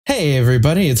Hey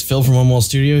everybody, it's Phil from One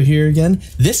Studio here again,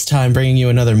 this time bringing you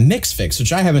another mix fix,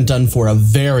 which I haven't done for a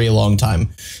very long time.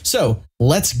 So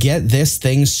let's get this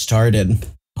thing started.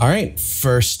 All right,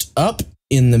 first up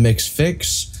in the mix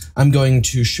fix, I'm going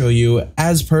to show you,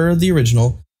 as per the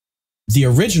original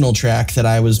track that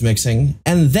I was mixing,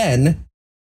 and then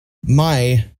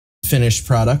my finished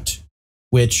product,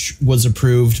 which was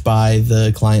approved by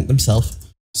the client themselves.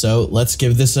 So let's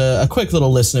give this a quick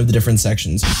little listen of the different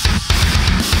sections.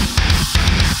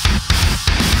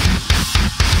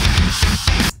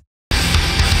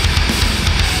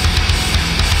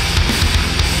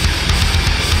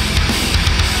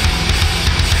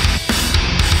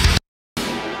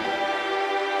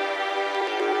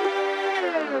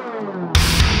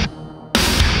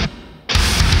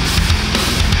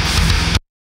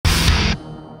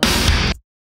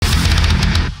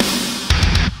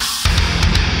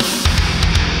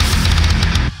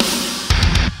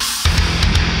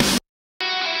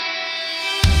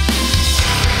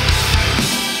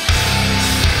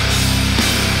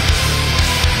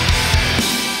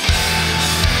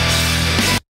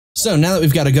 So now that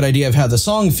we've got a good idea of how the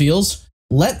song feels,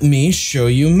 let me show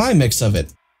you my mix of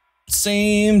it.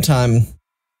 Same time.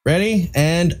 Ready?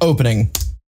 And opening.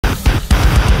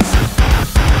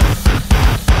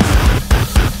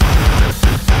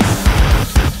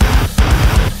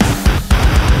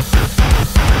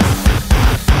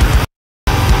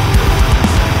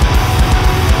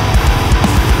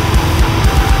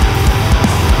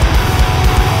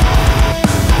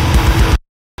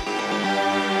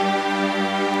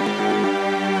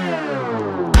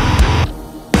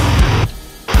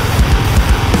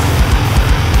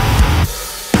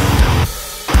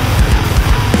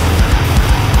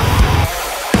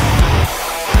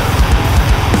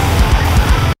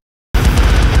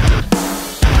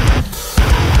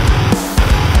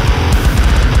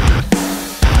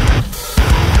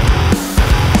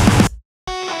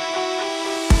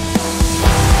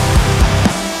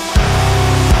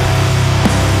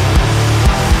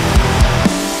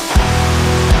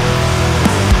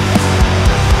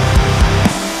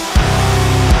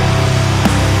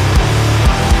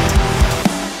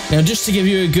 Now, just to give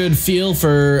you a good feel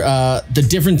for the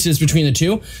differences between the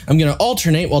two, I'm going to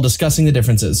alternate while discussing the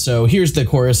differences. So here's the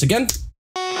chorus again.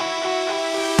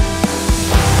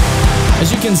 As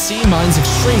you can see, mine's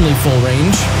extremely full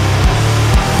range.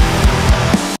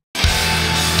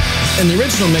 And the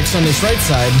original mix on this right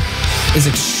side is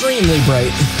extremely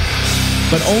bright,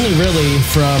 but only really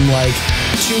from like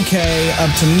 2K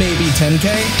up to maybe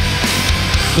 10K,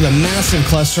 with a massive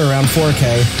cluster around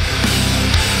 4K.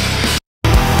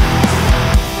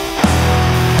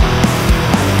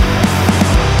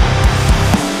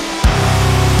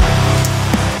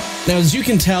 Now, as you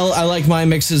can tell, I like my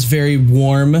mixes very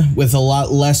warm with a lot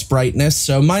less brightness,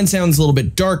 so mine sounds a little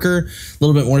bit darker, a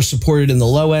little bit more supported in the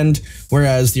low end,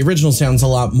 whereas the original sounds a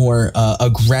lot more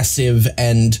aggressive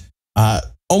and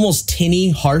almost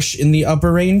tinny, harsh in the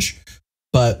upper range.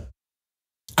 But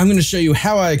I'm going to show you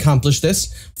how I accomplished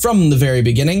this from the very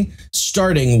beginning,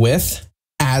 starting with,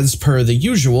 as per the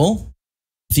usual,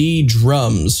 the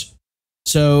drums.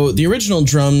 So the original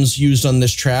drums used on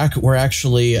this track were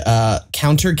actually a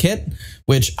counter kit,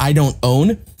 which I don't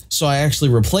own. So I actually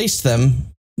replaced them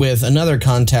with another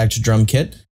contact drum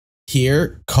kit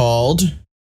here called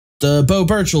the Bo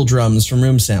Burchell drums from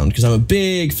Room Sound, because I'm a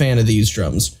big fan of these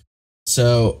drums.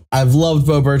 So I've loved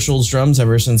Bo Burchell's drums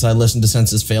ever since I listened to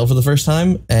Senses Fail for the first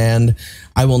time. And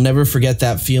I will never forget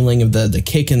that feeling of the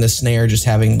kick and the snare just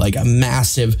having like a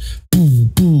massive boo,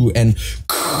 boo, and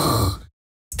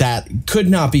that could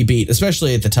not be beat,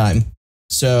 especially at the time.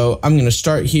 So I'm going to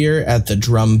start here at the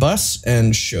drum bus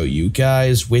and show you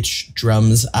guys which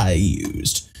drums I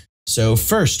used. So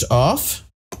first off,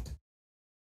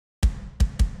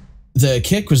 the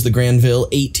kick was the Granville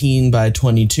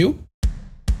 18x22.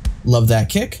 Love that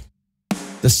kick.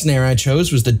 The snare I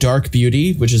chose was the Dark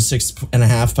Beauty, which is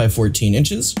 6.5x14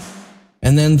 inches.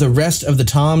 And then the rest of the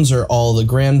toms are all the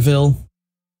Granville.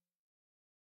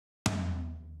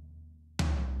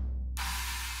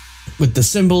 With the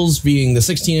cymbals being the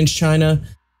 16-inch China,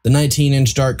 the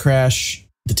 19-inch Dark Crash,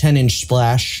 the 10-inch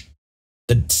Splash,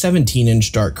 the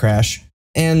 17-inch Dark Crash,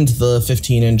 and the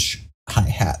 15-inch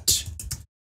hi-hat.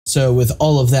 So with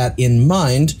all of that in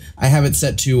mind, I have it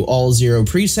set to all 0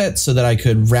 presets so that I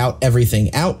could route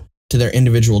everything out to their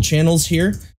individual channels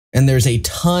here. And there's a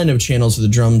ton of channels of the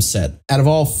drum set. Out of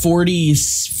all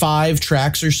 45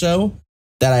 tracks or so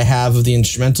that I have of the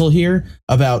instrumental here,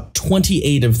 about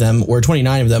 28 of them or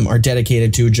 29 of them are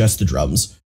dedicated to just the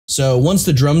drums. So once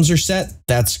the drums are set,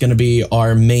 that's going to be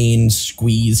our main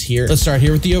squeeze here. Let's start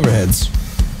here with the overheads.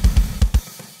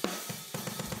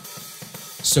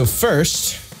 So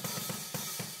first,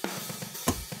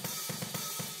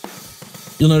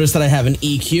 you'll notice that I have an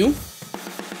EQ,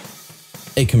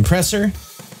 a compressor,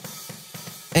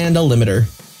 and a limiter.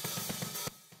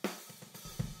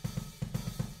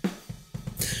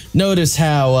 Notice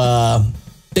how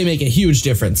they make a huge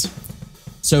difference.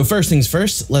 So first things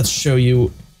first, let's show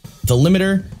you the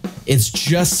limiter. It's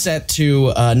just set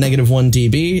to -1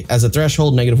 dB as a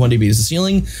threshold, -1 dB as a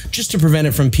ceiling, just to prevent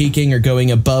it from peaking or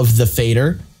going above the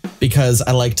fader, because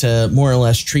I like to more or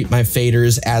less treat my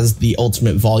faders as the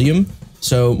ultimate volume.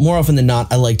 So more often than not,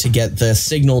 I like to get the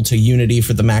signal to unity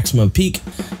for the maximum peak,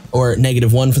 or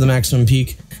 -1 for the maximum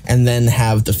peak, and then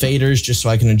have the faders just so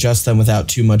I can adjust them without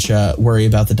too much worry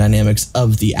about the dynamics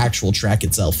of the actual track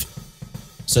itself.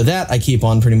 So that I keep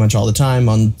on pretty much all the time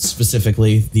on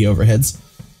specifically the overheads.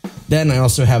 Then I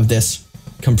also have this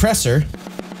compressor,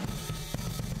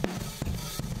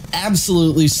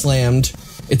 absolutely slammed.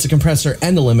 It's a compressor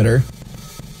and a limiter,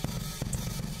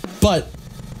 but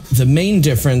the main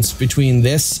difference between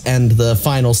this and the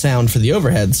final sound for the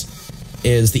overheads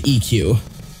is the EQ.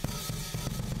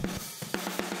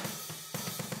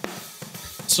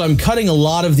 So I'm cutting a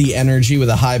lot of the energy with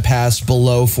a high pass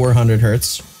below 400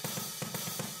 hertz,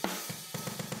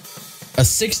 a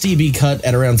 6 dB cut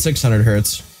at around 600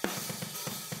 hertz,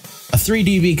 a 3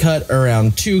 dB cut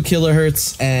around 2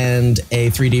 kilohertz, and a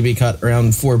 3 dB cut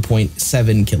around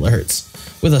 4.7 kilohertz,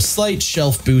 with a slight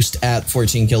shelf boost at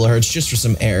 14 kilohertz just for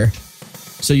some air.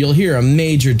 So you'll hear a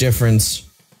major difference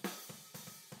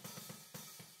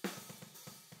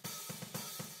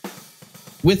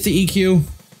with the EQ,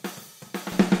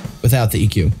 without the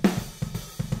EQ.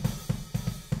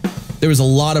 There was a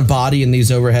lot of body in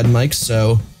these overhead mics,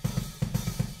 so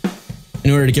in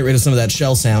order to get rid of some of that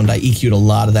shell sound, I EQ'd a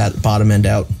lot of that bottom end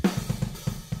out.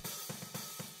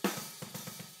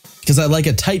 Because I like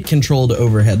a tight controlled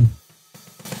overhead.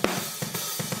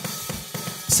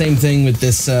 Same thing with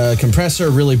this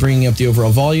compressor, really bringing up the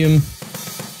overall volume.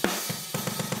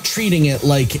 Treating it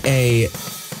like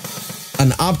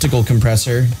an optical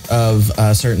compressor of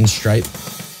a certain stripe,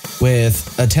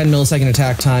 with a 10 millisecond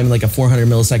attack time, like a 400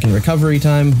 millisecond recovery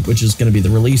time, which is going to be the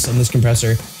release on this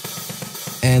compressor.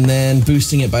 And then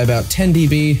boosting it by about 10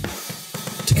 dB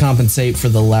to compensate for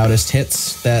the loudest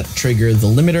hits that trigger the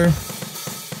limiter.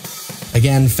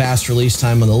 Again, fast release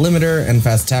time on the limiter and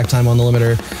fast attack time on the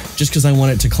limiter, just because I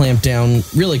want it to clamp down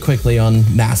really quickly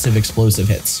on massive explosive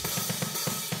hits.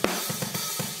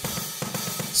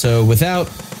 So without,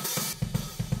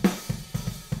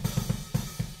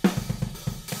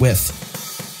 with.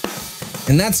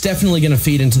 And that's definitely going to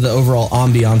feed into the overall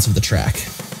ambiance of the track.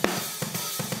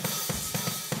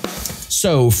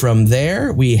 So from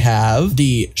there, we have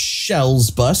the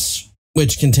shells bus,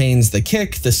 which contains the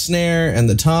kick, the snare, and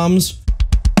the toms.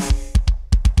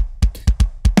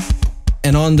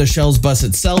 And on the shells bus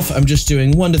itself, I'm just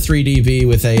doing 1 to 3 dB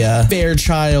with a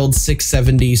Fairchild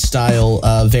 670 style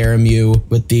Veramu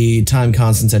with the time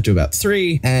constant set to about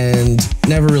 3, and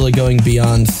never really going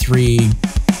beyond 3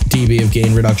 dB of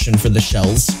gain reduction for the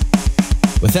shells.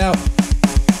 Without.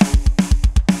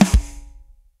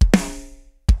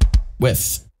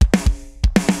 With.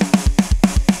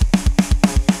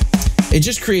 It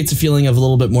just creates a feeling of a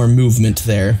little bit more movement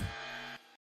there.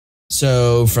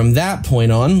 So from that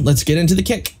point on, let's get into the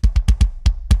kick.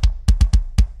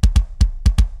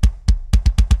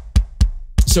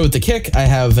 So with the kick, I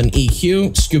have an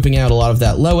EQ, scooping out a lot of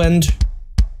that low end.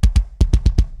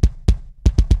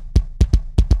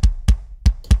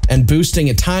 And boosting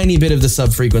a tiny bit of the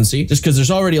sub frequency, just because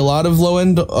there's already a lot of low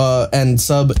end and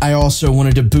sub. I also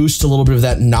wanted to boost a little bit of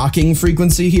that knocking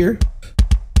frequency here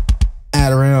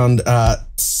at around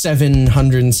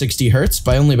 760 hertz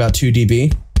by only about 2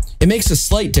 dB. It makes a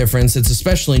slight difference. It's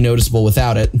especially noticeable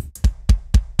without it.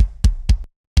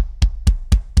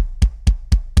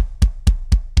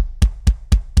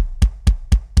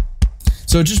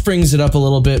 So it just brings it up a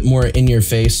little bit more in your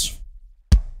face.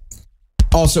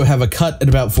 Also have a cut at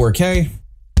about 4K.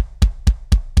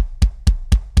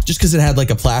 Just because it had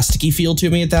like a plasticky feel to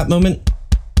me at that moment.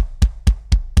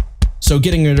 So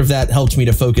getting rid of that helped me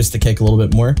to focus the kick a little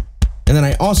bit more. And then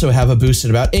I also have a boost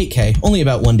at about 8K, only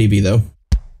about 1 dB though.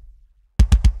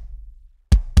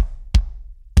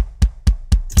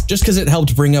 Just because it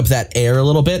helped bring up that air a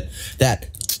little bit, that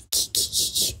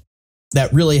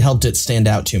really helped it stand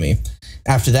out to me.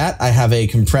 After that, I have a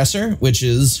compressor, which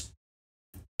is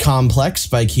Complex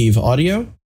by Kiev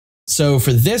Audio. So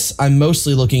for this, I'm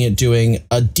mostly looking at doing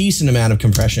a decent amount of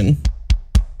compression.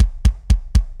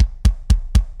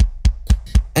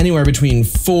 Anywhere between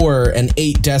 4 and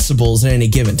 8 decibels at any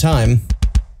given time.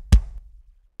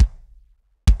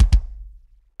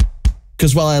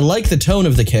 Because while I like the tone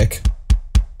of the kick,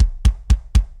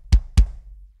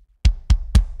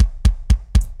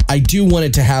 I do want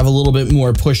it to have a little bit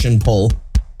more push and pull,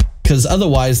 because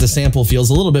otherwise the sample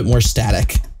feels a little bit more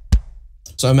static.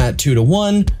 So I'm at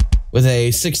 2:1 with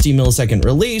a 60 millisecond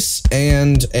release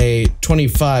and a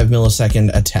 25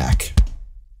 millisecond attack.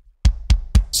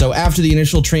 So after the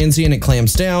initial transient, it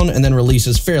clamps down and then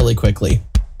releases fairly quickly.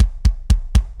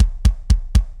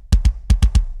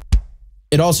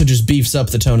 It also just beefs up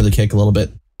the tone of the kick a little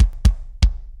bit.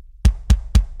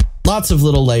 Lots of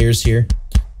little layers here.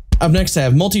 Up next, I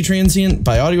have multi-transient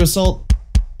by Audio Assault.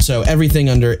 So everything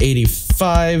under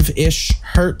 85-ish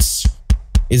hertz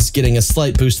is getting a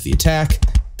slight boost to the attack.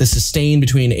 The sustain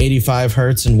between 85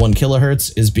 hertz and 1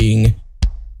 kilohertz is being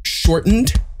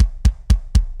shortened,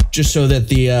 just so that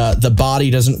the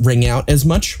body doesn't ring out as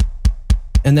much.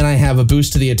 And then I have a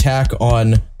boost to the attack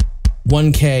on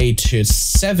 1K to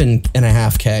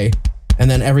 7.5K, and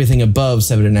then everything above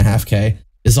 7.5K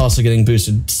is also getting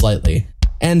boosted slightly.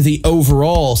 And the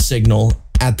overall signal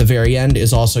at the very end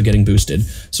is also getting boosted.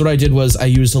 So what I did was I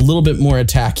used a little bit more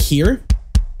attack here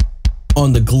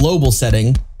on the global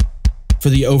setting for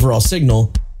the overall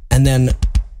signal, and then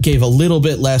gave a little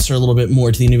bit less or a little bit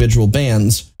more to the individual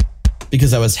bands,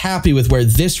 because I was happy with where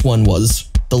this one was,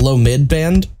 the low mid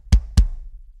band,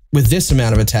 with this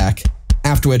amount of attack,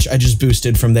 after which I just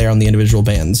boosted from there on the individual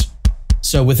bands.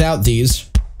 So without these,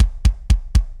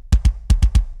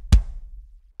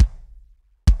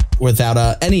 without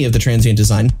any of the transient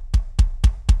design,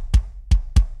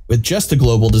 with just the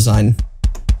global design,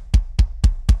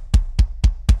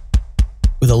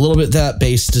 with a little bit of that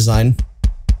bass design,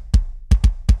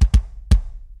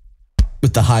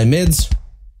 with the high mids,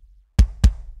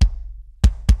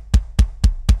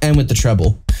 and with the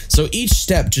treble. So each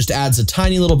step just adds a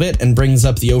tiny little bit and brings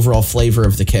up the overall flavor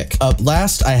of the kick. Up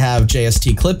last, I have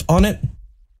JST clip on it.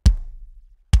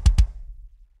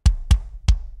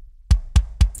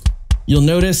 You'll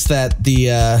notice that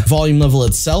the volume level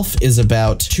itself is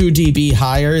about 2 dB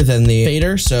higher than the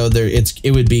fader, so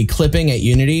it would be clipping at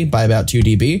unity by about 2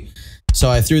 dB. So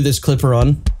I threw this clipper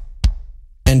on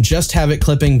and just have it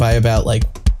clipping by about like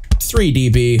 3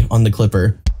 dB on the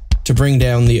clipper to bring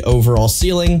down the overall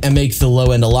ceiling and make the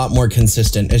low end a lot more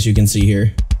consistent, as you can see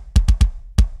here,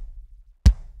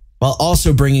 while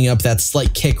also bringing up that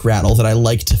slight kick rattle that I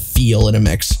like to feel in a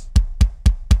mix.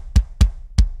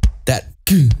 That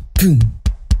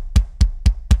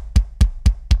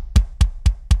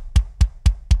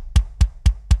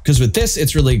because with this,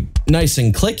 it's really nice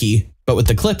and clicky, but with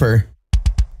the clipper,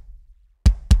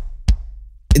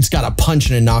 it's got a punch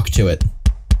and a knock to it.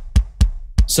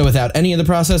 So without any of the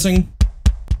processing,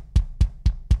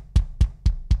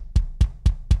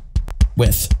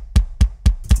 with.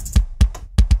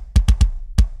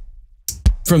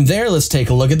 From there, let's take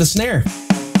a look at the snare.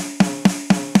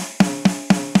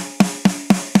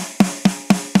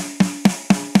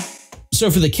 So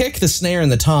for the kick, the snare,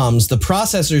 and the toms, the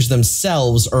processors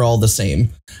themselves are all the same.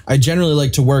 I generally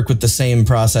like to work with the same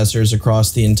processors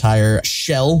across the entire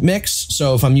shell mix.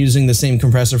 So if I'm using the same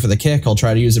compressor for the kick, I'll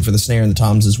try to use it for the snare and the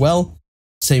toms as well.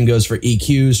 Same goes for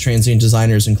EQs, transient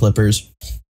designers, and clippers.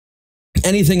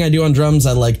 Anything I do on drums,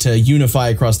 I like to unify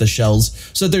across the shells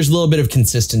so that there's a little bit of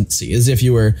consistency, as if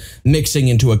you were mixing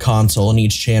into a console and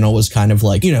each channel was kind of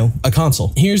like, you know, a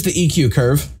console. Here's the EQ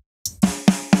curve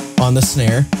on the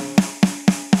snare.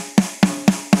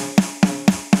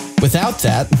 Without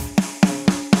that,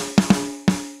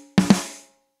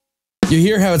 you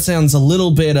hear how it sounds a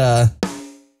little bit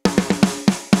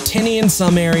tinny in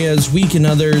some areas, weak in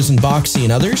others, and boxy in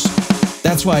others.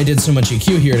 That's why I did so much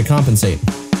EQ here to compensate.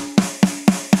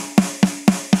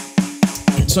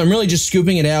 So I'm really just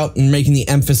scooping it out and making the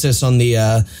emphasis on the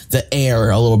air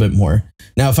a little bit more.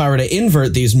 Now, if I were to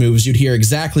invert these moves, you'd hear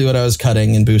exactly what I was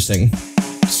cutting and boosting.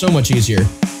 So much easier.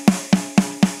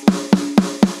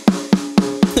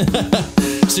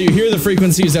 So you hear the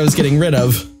frequencies I was getting rid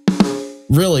of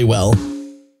really well.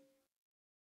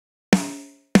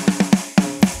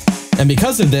 And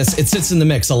because of this, it sits in the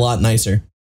mix a lot nicer.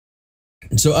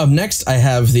 So up next, I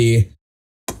have the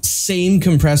same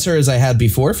compressor as I had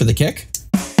before for the kick,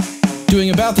 doing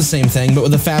about the same thing, but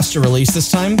with a faster release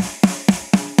this time.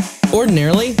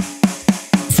 Ordinarily,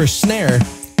 for snare,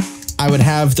 I would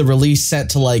have the release set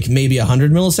to like maybe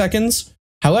 100 milliseconds.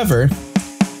 However,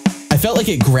 I felt like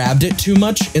it grabbed it too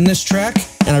much in this track,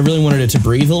 and I really wanted it to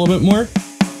breathe a little bit more.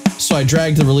 So I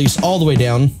dragged the release all the way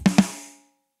down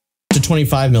to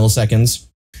 25 milliseconds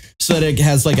so that it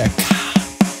has like a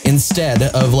instead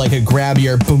of like a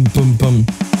grabbier boom, boom, boom.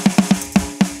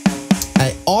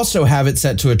 I also have it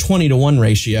set to a 20:1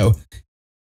 ratio.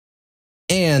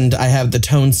 And I have the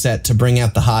tone set to bring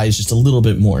out the highs just a little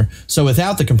bit more. So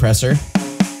without the compressor,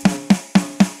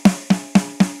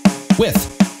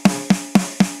 with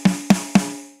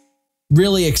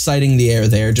really exciting the air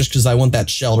there, just because I want that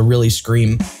shell to really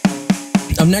scream.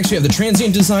 Up next, we have the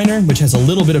transient designer, which has a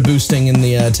little bit of boosting in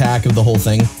the attack of the whole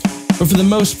thing. But for the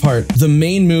most part, the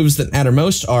main moves that matter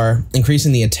most are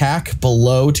increasing the attack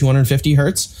below 250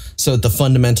 hertz, so that the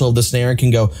fundamental of the snare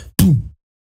can go boom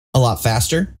a lot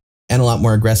faster and a lot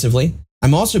more aggressively.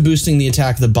 I'm also boosting the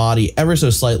attack of the body ever so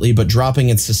slightly, but dropping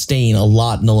its sustain a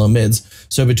lot in the low mids.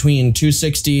 So between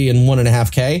 260 and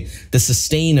 1.5K, the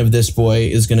sustain of this boy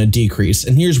is going to decrease.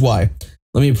 And here's why.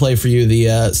 Let me play for you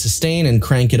the sustain and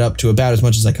crank it up to about as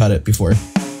much as I cut it before.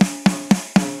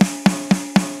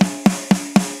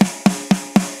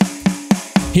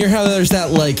 Hear how there's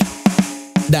that like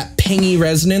that pingy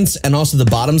resonance, and also the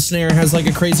bottom snare has like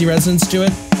a crazy resonance to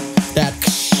it? That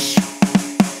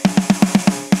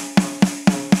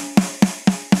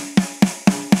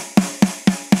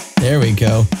there we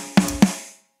go.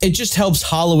 It just helps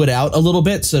hollow it out a little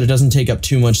bit so that it doesn't take up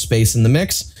too much space in the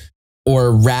mix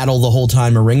or rattle the whole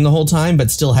time or ring the whole time, but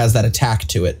still has that attack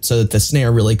to it so that the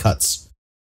snare really cuts.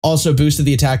 Also boosted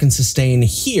the attack and sustain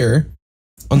here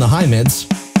on the high mids.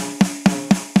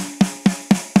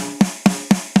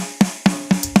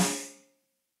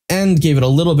 And gave it a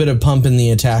little bit of pump in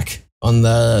the attack on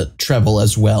the treble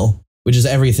as well, which is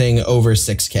everything over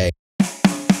 6K.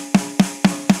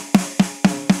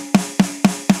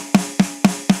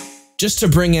 Just to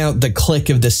bring out the click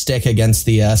of the stick against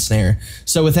the snare.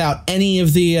 So without any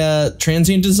of the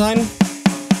transient design,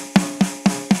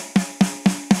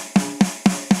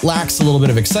 lacks a little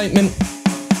bit of excitement.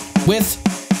 With,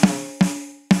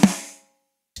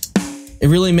 it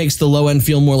really makes the low end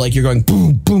feel more like you're going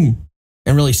boom, boom,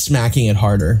 and really smacking it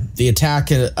harder. The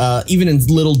attack, even in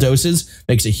little doses,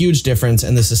 makes a huge difference,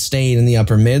 and the sustain in the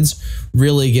upper mids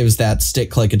really gives that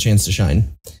stick click a chance to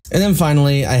shine. And then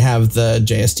finally, I have the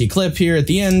JST clip here at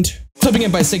the end, clipping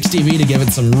it by 6 dB to give it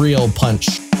some real punch.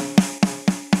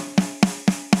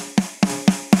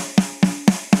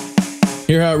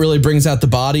 Hear how it really brings out the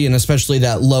body, and especially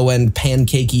that low end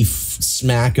pancakey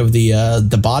smack of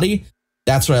the body.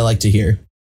 That's what I like to hear.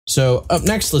 So up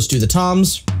next, let's do the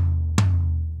toms.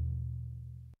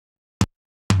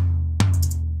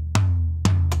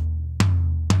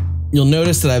 You'll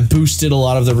notice that I've boosted a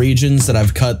lot of the regions that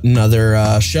I've cut in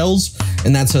other shells,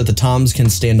 and that's so that the toms can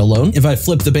stand alone. If I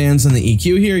flip the bands in the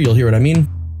EQ here, you'll hear what I mean.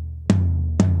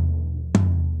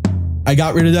 I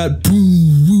got rid of that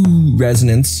boo-woo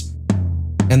resonance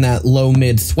and that low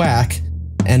mid thwack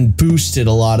and boosted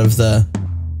a lot of the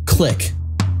click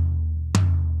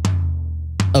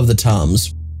of the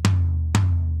toms.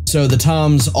 So the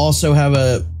toms also have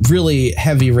a really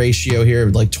heavy ratio here,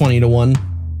 like 20:1.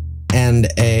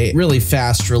 And a really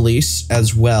fast release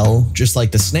as well, just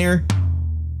like the snare,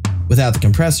 without the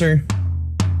compressor.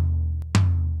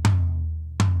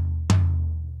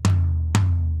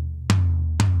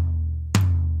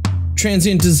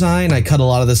 Transient design, I cut a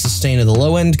lot of the sustain of the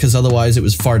low end because otherwise it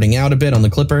was farting out a bit on the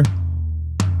clipper.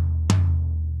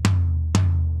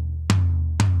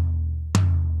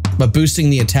 But boosting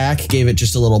the attack gave it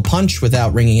just a little punch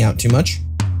without ringing out too much.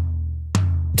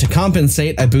 To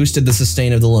compensate, I boosted the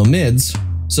sustain of the low mids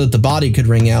so that the body could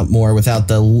ring out more without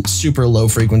the super low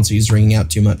frequencies ringing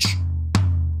out too much.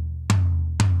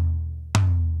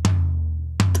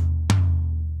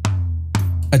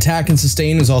 Attack and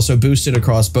sustain is also boosted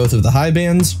across both of the high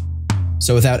bands.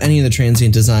 So without any of the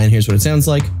transient design, here's what it sounds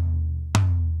like.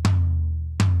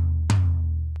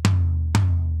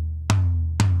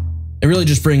 It really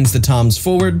just brings the toms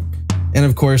forward. And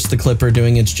of course, the clipper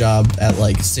doing its job at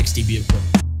like 6 dB of clip.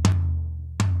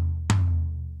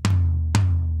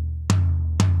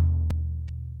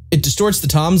 It distorts the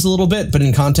toms a little bit, but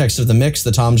in context of the mix,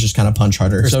 the toms just kind of punch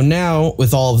harder. So now,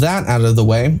 with all of that out of the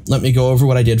way, let me go over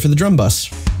what I did for the drum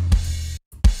bus.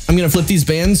 I'm going to flip these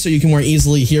bands so you can more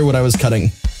easily hear what I was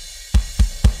cutting.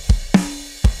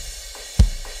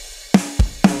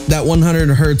 That 100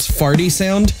 hertz farty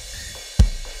sound,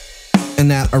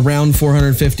 and that around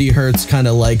 450 hertz kind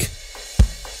of like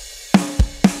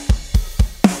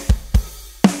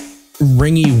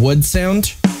ringy wood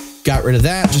sound. Got rid of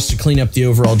that just to clean up the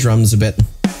overall drums a bit.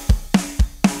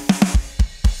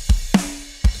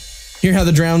 Hear how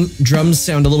the drums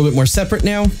sound a little bit more separate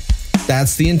now?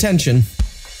 That's the intention.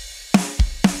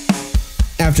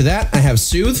 After that, I have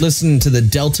Soothe. Listen to the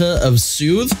delta of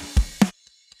Soothe.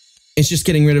 It's just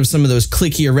getting rid of some of those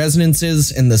clickier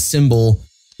resonances and the cymbal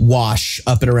wash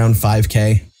up at around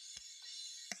 5K.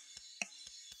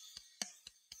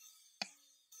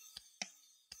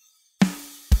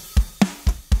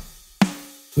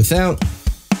 without,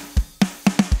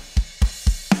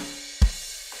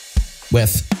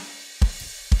 with.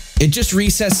 It just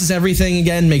recesses everything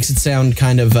again, makes it sound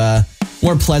kind of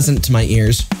more pleasant to my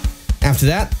ears. After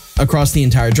that, across the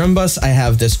entire drum bus, I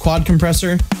have this quad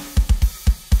compressor,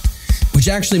 which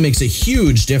actually makes a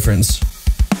huge difference.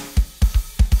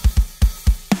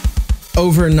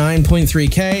 Over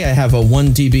 9.3K, I have a 1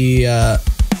 dB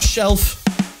shelf,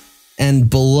 and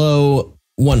below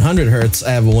 100 Hertz,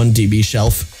 I have a 1 dB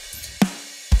shelf.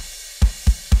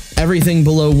 Everything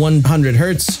below 100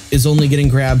 Hertz is only getting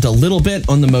grabbed a little bit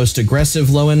on the most aggressive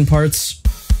low-end parts.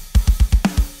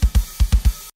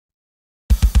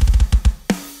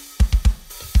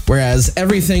 Whereas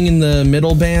everything in the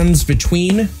middle bands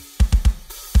between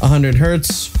 100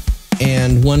 Hertz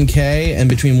and 1K, and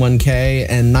between 1K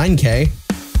and 9K,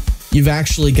 you've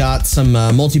actually got some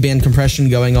multi-band compression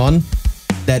going on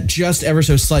that just ever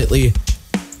so slightly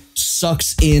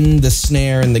sucks in the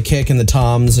snare and the kick and the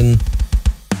toms and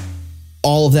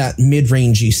all of that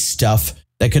mid-rangey stuff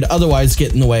that could otherwise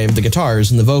get in the way of the guitars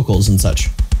and the vocals and such.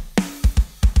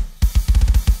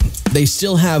 They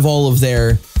still have all of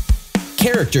their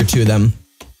character to them,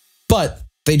 but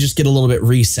they just get a little bit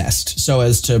recessed so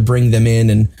as to bring them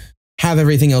in and have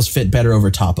everything else fit better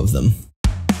over top of them.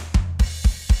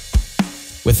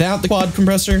 Without the quad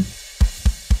compressor,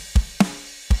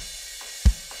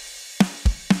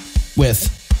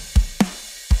 with.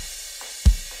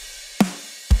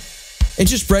 It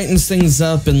just brightens things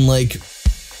up and like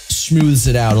smooths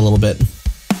it out a little bit.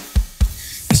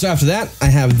 So after that, I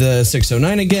have the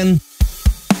 609 again,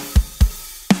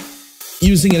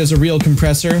 using it as a real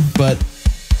compressor, but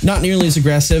not nearly as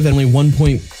aggressive, only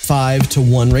 1.5 to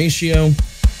 1 ratio,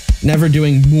 never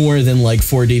doing more than like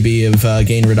 4 dB of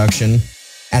gain reduction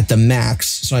at the max.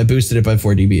 So I boosted it by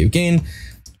 4 dB of gain,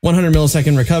 100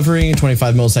 millisecond recovery,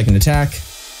 25 millisecond attack.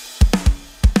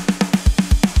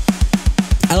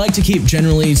 I like to keep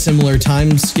generally similar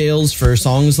time scales for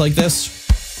songs like this,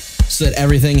 so that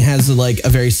everything has like a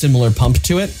very similar pump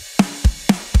to it.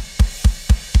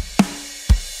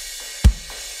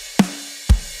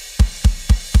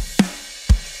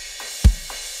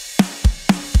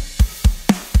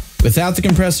 Without the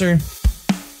compressor,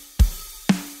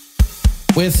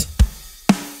 with,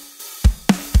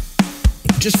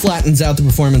 just flattens out the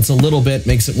performance a little bit,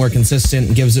 makes it more consistent,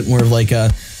 and gives it more of like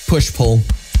a push-pull.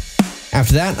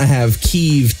 After that, I have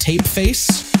Kiev tape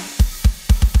face.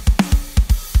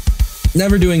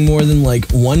 Never doing more than like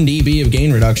 1 dB of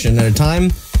gain reduction at a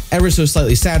time, ever so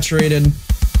slightly saturated.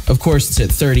 Of course, it's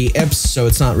at 30 IPS, so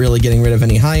it's not really getting rid of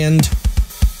any high end.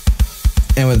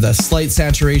 And with a slight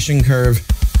saturation curve,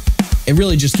 it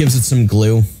really just gives it some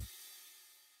glue.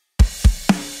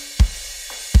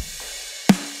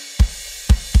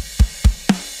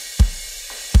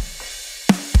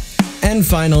 And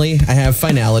finally, I have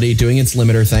Finality doing its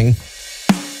limiter thing.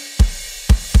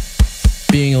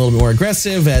 Being a little bit more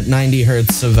aggressive at 90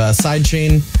 Hertz of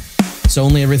sidechain. So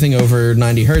only everything over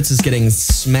 90 Hertz is getting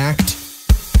smacked.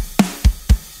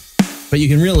 But you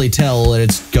can really tell that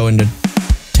it's going to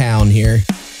town here.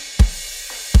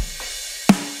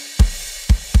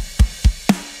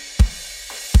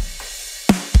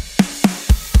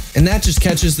 And that just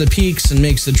catches the peaks and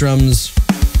makes the drums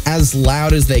as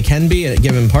loud as they can be at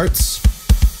given parts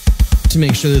to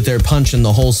make sure that they're punching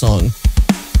the whole song.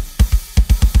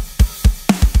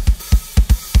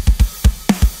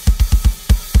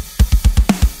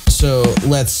 So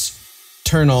let's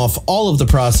turn off all of the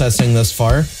processing thus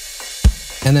far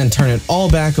and then turn it all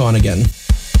back on again.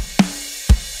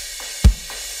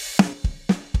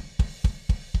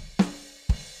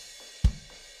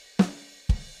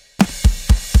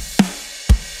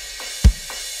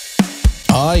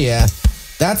 Oh yeah,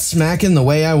 that's smacking the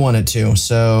way I want it to,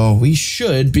 so we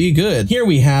should be good. Here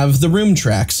we have the room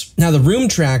tracks. Now the room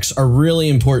tracks are really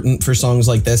important for songs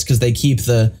like this because they keep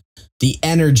the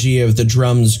energy of the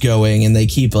drums going, and they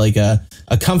keep like a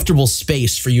comfortable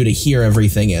space for you to hear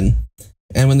everything in.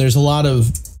 And when there's a lot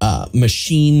of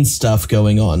machine stuff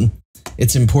going on,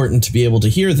 it's important to be able to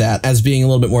hear that as being a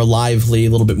little bit more lively, a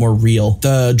little bit more real.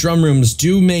 The drum rooms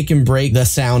do make and break the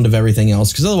sound of everything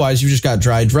else, because otherwise you've just got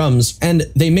dry drums, and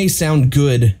they may sound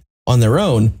good on their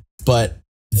own, but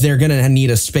they're gonna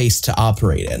need a space to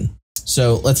operate in.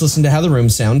 So let's listen to how the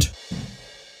rooms sound.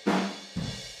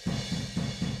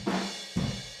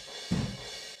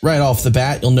 Right off the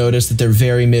bat, you'll notice that they're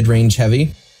very mid-range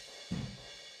heavy.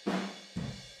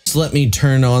 So let me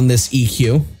turn on this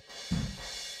EQ.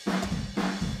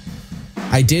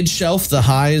 I did shelf the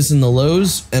highs and the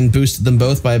lows and boosted them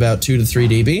both by about 2 to 3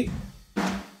 dB.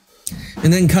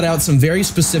 And then cut out some very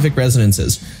specific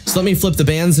resonances. So let me flip the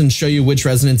bands and show you which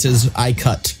resonances I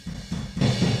cut.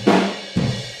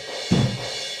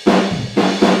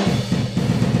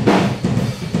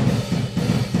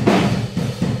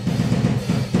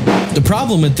 The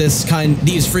problem with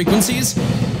these frequencies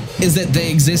is that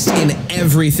they exist in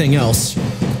everything else.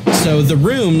 So the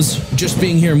rooms, just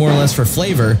being here more or less for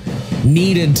flavor,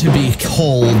 needed to be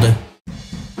cold.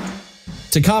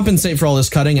 To compensate for all this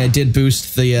cutting, I did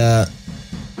boost the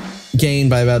gain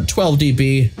by about 12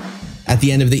 dB at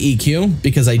the end of the EQ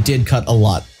because I did cut a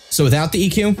lot. So without the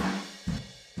EQ,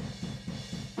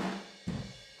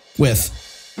 with.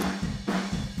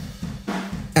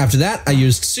 After that, I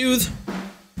used Soothe.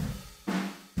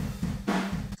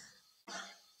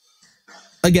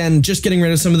 Again, just getting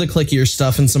rid of some of the clickier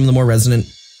stuff and some of the more resonant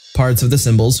parts of the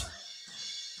cymbals.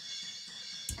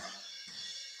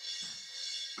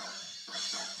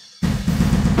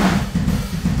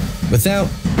 Without.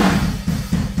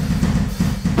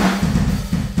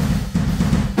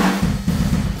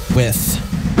 With.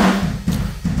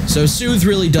 So Soothe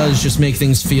really does just make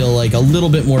things feel like a little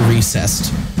bit more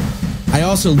recessed. I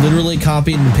also literally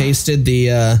copied and pasted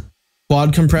the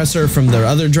quad compressor from the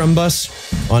other drum bus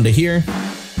onto here.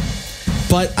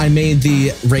 But I made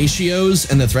the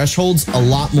ratios and the thresholds a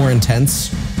lot more intense.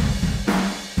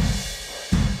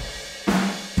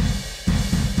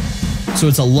 So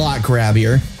it's a lot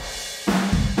grabbier.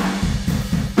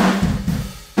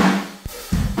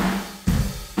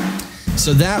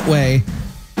 So that way,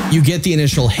 you get the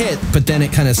initial hit, but then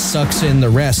it kind of sucks in the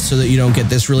rest so that you don't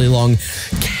get this really long,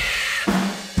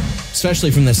 especially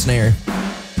from the snare.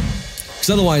 Because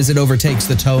otherwise it overtakes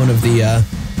the tone of the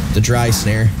dry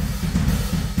snare.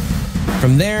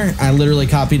 From there, I literally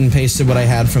copied and pasted what I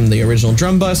had from the original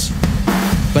drum bus,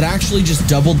 but actually just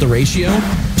doubled the ratio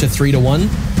to 3:1,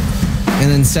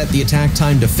 and then set the attack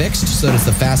time to fixed so that it's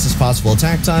the fastest possible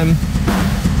attack time.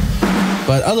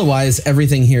 But otherwise,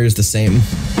 everything here is the same.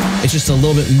 It's just a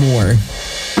little bit more.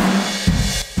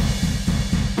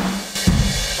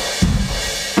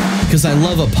 Because I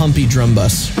love a pumpy drum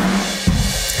bus,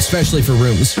 especially for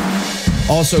rooms.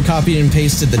 Also copied and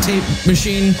pasted the tape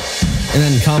machine, and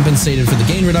then compensated for the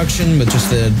gain reduction with just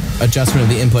the adjustment of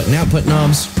the input and output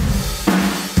knobs.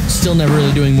 Still never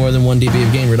really doing more than 1 dB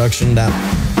of gain reduction, that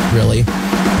really.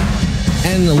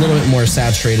 And a little bit more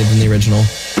saturated than the original.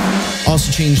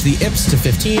 Also changed the IPS to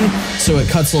 15, so it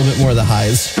cuts a little bit more of the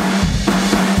highs.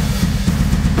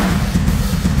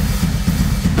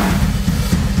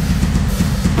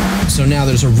 So now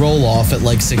there's a roll-off at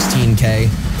like 16K,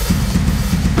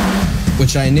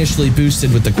 which I initially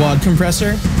boosted with the quad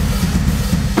compressor,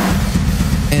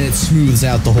 and it smooths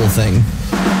out the whole thing.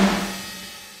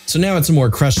 So now it's a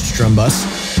more crushed drum bus.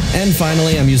 And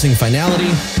finally, I'm using Finality,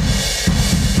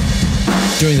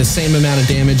 doing the same amount of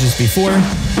damage as before,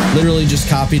 literally just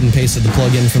copied and pasted the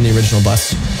plugin from the original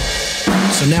bus.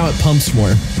 So now it pumps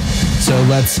more. So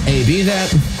let's A/B that.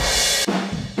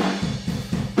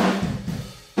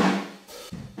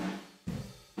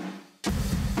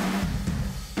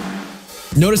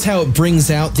 Notice how it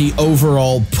brings out the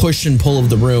overall push and pull of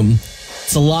the room.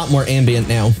 It's a lot more ambient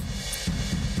now.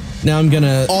 Now I'm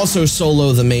gonna also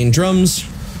solo the main drums.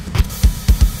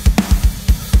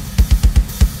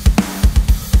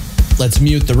 Let's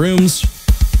mute the rooms.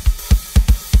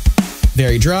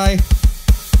 Very dry.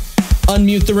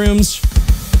 Unmute the rooms.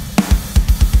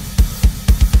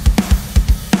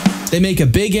 They make a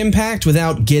big impact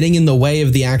without getting in the way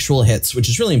of the actual hits, which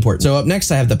is really important. So up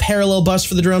next, I have the parallel bus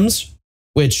for the drums,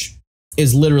 which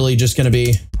is literally just going to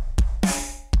be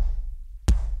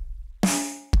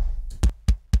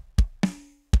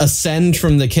ascend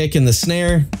from the kick and the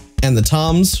snare and the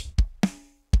toms.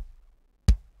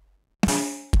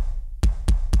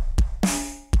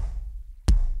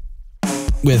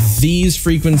 With these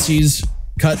frequencies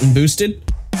cut and boosted.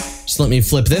 Just let me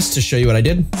flip this to show you what I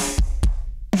did.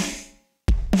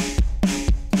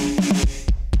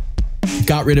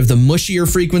 Got rid of the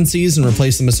mushier frequencies and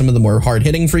replaced them with some of the more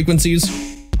hard-hitting frequencies.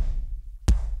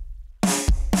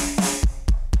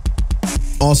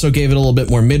 Also gave it a little bit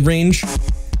more mid-range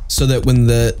so that when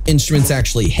the instruments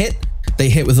actually hit, they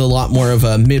hit with a lot more of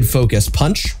a mid-focus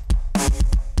punch.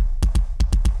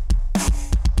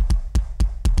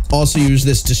 Also use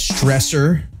this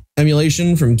distressor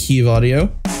emulation from Kiev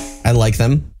Audio. I like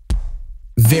them.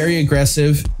 Very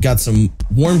aggressive. Got some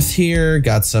warmth here.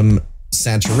 Got some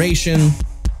saturation.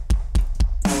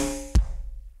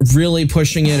 Really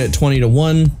pushing it at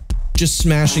 20:1. Just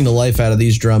smashing the life out of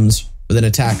these drums with an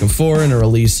attack of 4 and a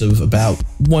release of about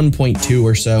 1.2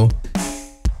 or so.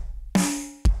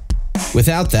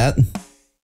 Without that,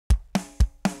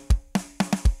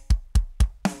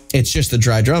 it's just the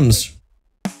dry drums.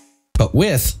 But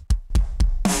with,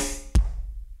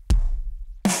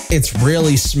 it's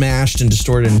really smashed and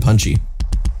distorted and punchy.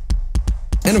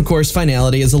 And of course,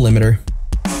 finality is a limiter,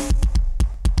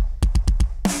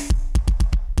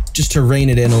 just to rein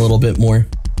it in a little bit more.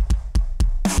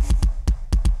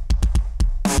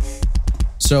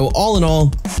 So all in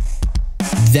all,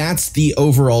 that's the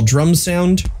overall drum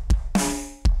sound.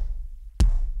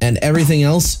 And everything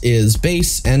else is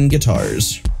bass and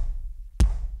guitars.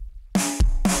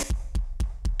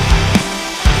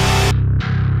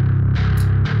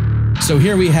 So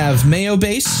here we have Mayo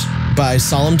Bass by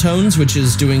Solemn Tones, which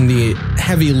is doing the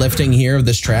heavy lifting here of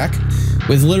this track,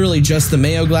 with literally just the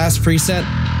Mayo Glass preset,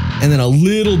 and then a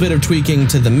little bit of tweaking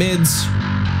to the mids,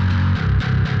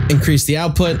 increased the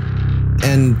output,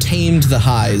 and tamed the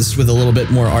highs with a little bit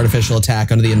more artificial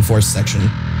attack onto the enforced section.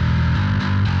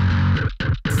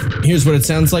 Here's what it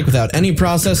sounds like without any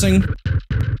processing.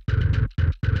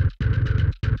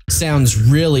 Sounds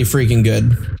really freaking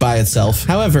good by itself.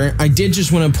 However, I did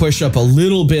just want to push up a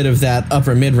little bit of that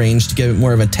upper mid-range to give it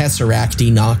more of a Tesseract-y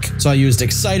knock. So I used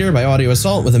Exciter by Audio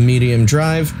Assault with a medium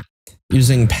drive,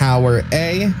 using Power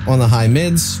A on the high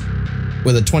mids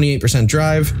with a 28%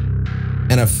 drive,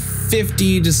 and a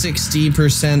 50 to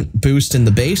 60% boost in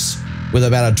the bass with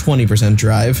about a 20%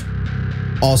 drive.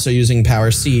 Also using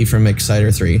Power C from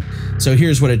Exciter 3. So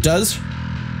here's what it does.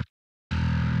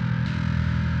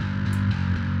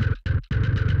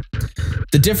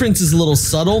 The difference is a little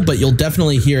subtle, but you'll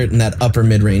definitely hear it in that upper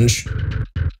mid-range.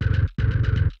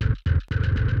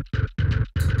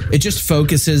 It just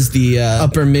focuses the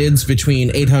upper mids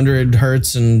between 800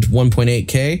 hertz and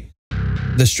 1.8K.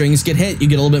 The strings get hit, you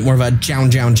get a little bit more of a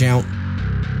jown, jown, jown.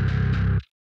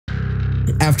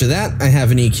 After that, I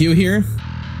have an EQ here.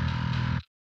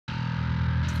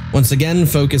 Once again,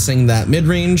 focusing that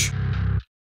mid-range,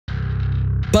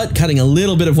 but cutting a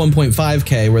little bit of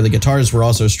 1.5K where the guitars were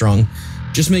also strong.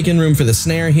 Just making room for the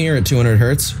snare here at 200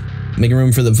 hertz, making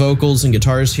room for the vocals and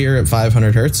guitars here at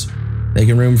 500 hertz,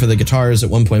 making room for the guitars at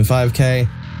 1.5K,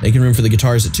 making room for the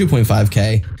guitars at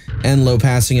 2.5K, and low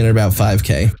passing it at about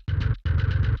 5K.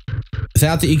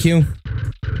 Without the EQ,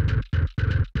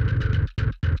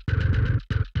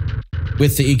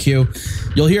 with the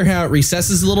EQ, you'll hear how it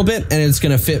recesses a little bit, and it's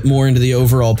going to fit more into the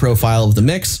overall profile of the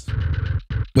mix,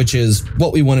 which is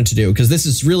what we wanted to do, because this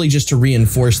is really just to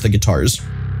reinforce the guitars.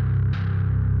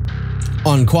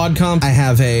 On quad comp, I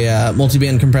have a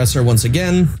multi-band compressor once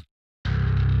again,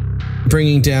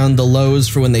 bringing down the lows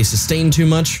for when they sustain too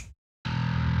much.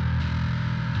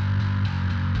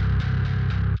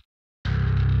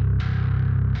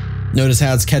 Notice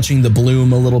how it's catching the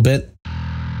bloom a little bit.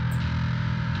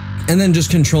 And then just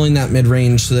controlling that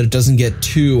mid-range so that it doesn't get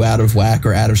too out of whack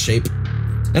or out of shape.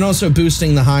 And also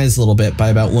boosting the highs a little bit by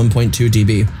about 1.2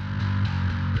 dB.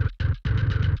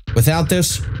 Without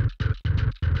this,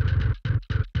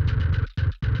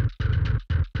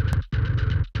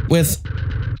 with.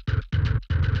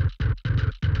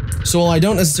 So while I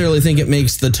don't necessarily think it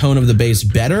makes the tone of the bass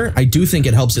better, I do think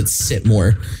it helps it sit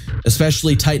more,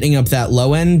 especially tightening up that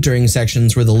low end during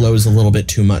sections where the low is a little bit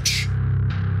too much.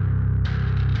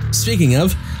 Speaking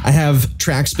of, I have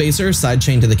track spacer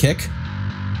sidechain to the kick.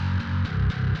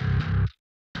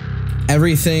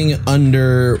 Everything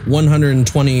under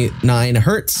 129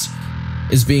 hertz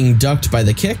is being ducked by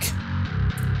the kick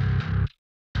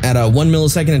at a 1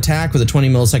 millisecond attack with a 20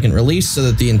 millisecond release so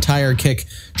that the entire kick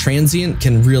transient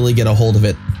can really get a hold of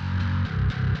it.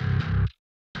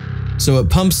 So it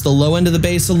pumps the low end of the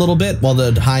bass a little bit while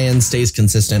the high end stays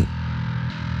consistent.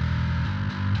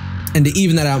 And to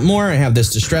even that out more, I have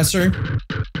this distressor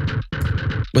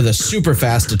with a super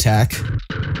fast attack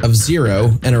of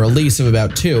 0 and a release of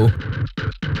about 2,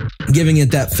 giving it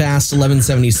that fast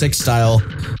 1176 style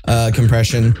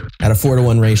compression at a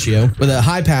 4:1 ratio, with a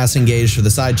high pass engaged for the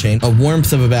sidechain, a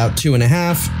warmth of about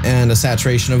 2.5, and a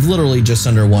saturation of literally just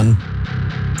under 1.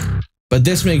 But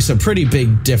this makes a pretty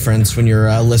big difference when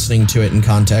you're listening to it in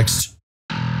context.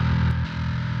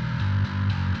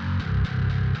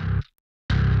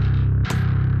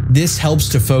 This helps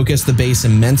to focus the bass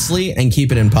immensely and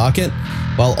keep it in pocket,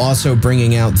 while also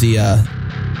bringing out the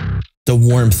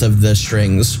warmth of the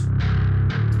strings.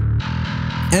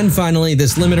 And finally,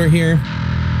 this limiter here,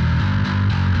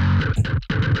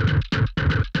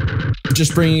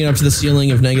 just bringing it up to the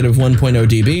ceiling of negative 1.0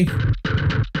 dB,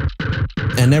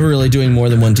 and never really doing more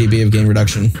than 1 dB of gain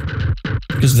reduction.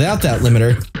 Because without that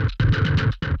limiter,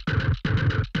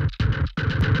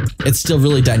 it's still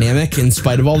really dynamic in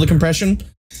spite of all the compression.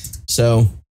 So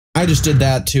I just did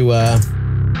that to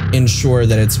ensure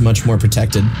that it's much more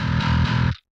protected.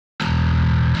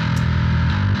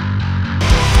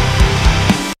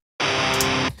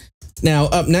 Now,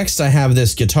 up next, I have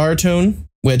this guitar tone,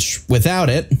 which without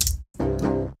it,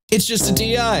 it's just a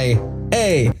DI.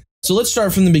 Hey, so let's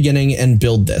start from the beginning and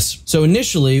build this. So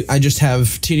initially, I just have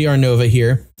TDR Nova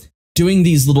here doing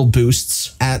these little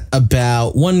boosts at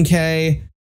about 1K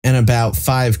and about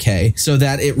 5K so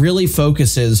that it really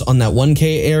focuses on that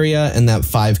 1K area and that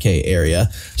 5K area.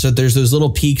 So that there's those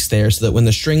little peaks there so that when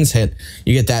the strings hit,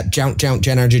 you get that jount, jount,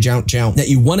 energy, jount, jount that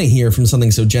you want to hear from something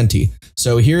so genty.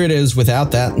 So here it is without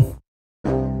that.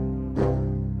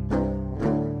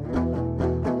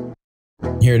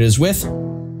 Here it is with.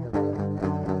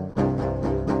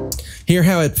 Hear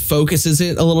how it focuses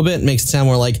it a little bit, makes it sound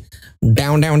more like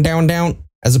down, down, down, down,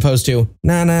 as opposed to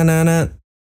na, na, na, na.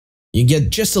 You get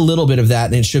just a little bit of that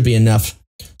and it should be enough.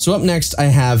 So up next, I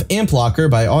have Amp Locker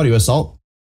by Audio Assault.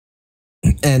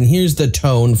 And here's the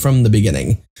tone from the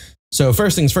beginning. So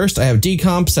first things first, I have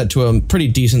decomp set to a pretty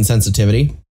decent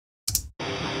sensitivity.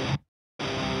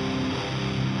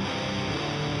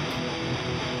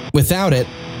 Without it,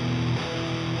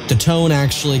 the tone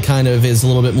actually kind of is a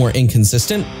little bit more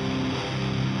inconsistent.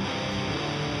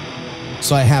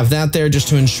 So I have that there just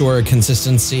to ensure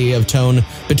consistency of tone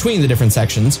between the different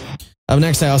sections. Up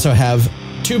next, I also have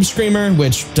Tube Screamer,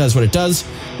 which does what it does.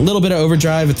 A little bit of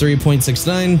overdrive at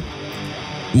 3.69,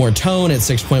 more tone at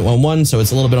 6.11, so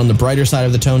it's a little bit on the brighter side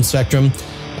of the tone spectrum,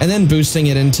 and then boosting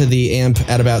it into the amp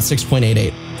at about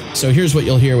 6.88. So here's what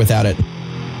you'll hear without it.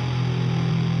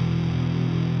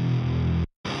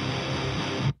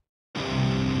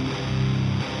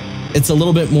 It's a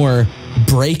little bit more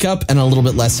breakup and a little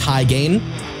bit less high gain.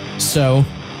 So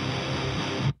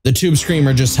the Tube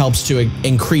Screamer just helps to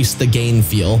increase the gain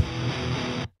feel.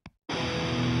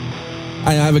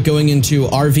 I have it going into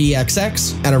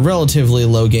RVXX at a relatively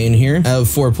low gain here of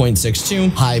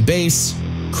 4.62. High bass,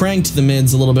 cranked the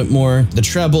mids a little bit more. The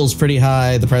treble's pretty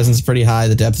high, the presence is pretty high,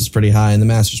 the depth is pretty high, and the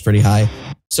master's pretty high.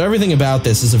 So everything about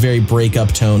this is a very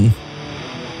breakup tone.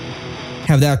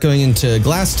 Have that going into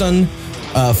Glasstun.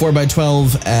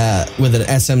 4x12 with an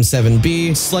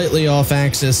SM7B, slightly off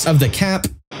axis of the cap.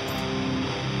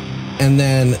 And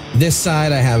then this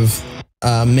side I have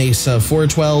Mesa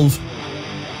 412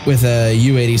 with a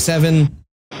U87,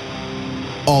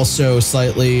 also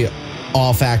slightly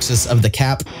off axis of the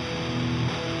cap.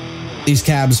 These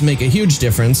cabs make a huge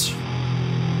difference.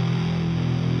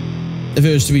 If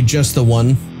it was to be just the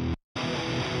one,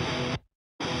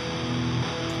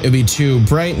 it would be too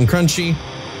bright and crunchy.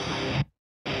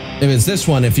 If it's this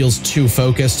one, it feels too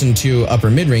focused and too upper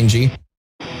mid-rangey.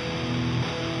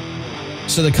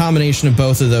 So the combination of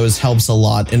both of those helps a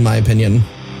lot, in my opinion.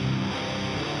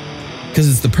 Because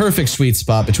it's the perfect sweet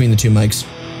spot between the two mics.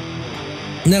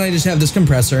 And then I just have this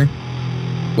compressor,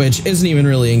 which isn't even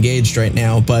really engaged right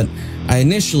now, but I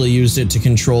initially used it to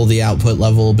control the output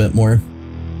level a bit more.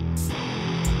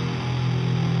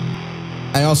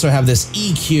 I also have this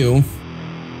EQ,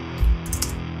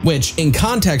 which in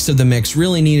context of the mix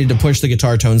really needed to push the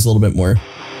guitar tones a little bit more.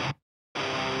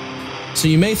 So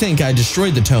you may think I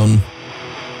destroyed the tone,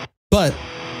 but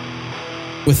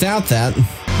without that,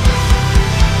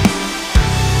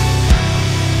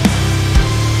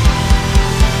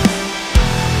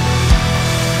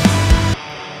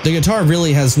 the guitar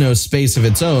really has no space of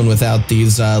its own without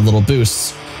these little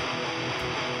boosts.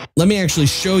 Let me actually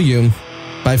show you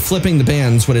by flipping the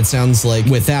bands what it sounds like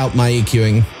without my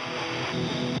EQing.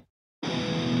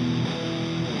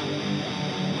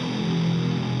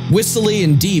 Whistly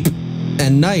and deep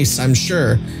and nice, I'm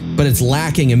sure, but it's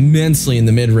lacking immensely in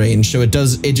the mid-range, so it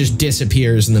just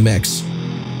disappears in the mix.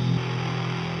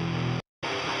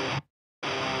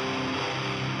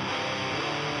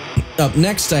 Up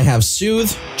next, I have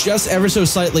Soothe, just ever so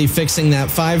slightly fixing that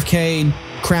 5K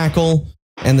crackle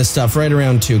and the stuff right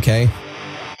around 2K.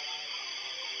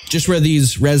 Just where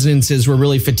these resonances were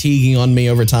really fatiguing on me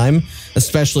over time,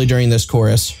 especially during this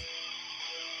chorus.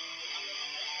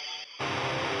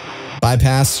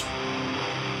 Bypass.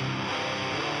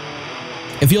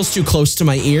 It feels too close to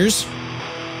my ears.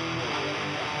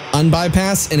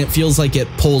 Unbypass, and it feels like it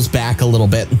pulls back a little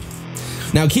bit.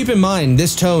 Now keep in mind,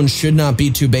 this tone should not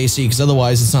be too bassy because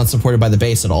otherwise it's not supported by the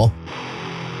bass at all.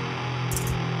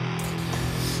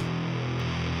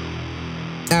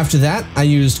 After that, I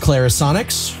used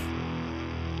Clarisonics,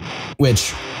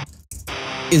 which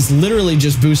is literally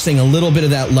just boosting a little bit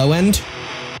of that low end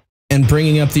and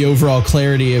bringing up the overall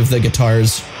clarity of the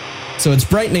guitars. So it's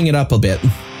brightening it up a bit.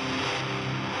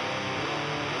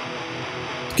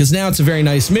 Because now it's a very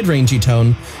nice mid-rangey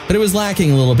tone, but it was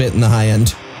lacking a little bit in the high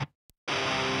end.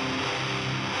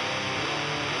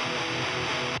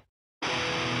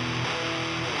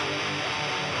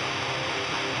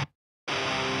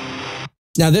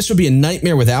 Now this would be a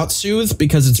nightmare without Soothe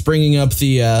because it's bringing up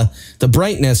the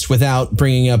brightness without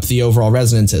bringing up the overall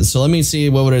resonances. So let me see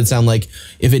what would it sound like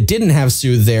if it didn't have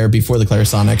Soothe there before the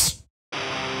Clarisonics.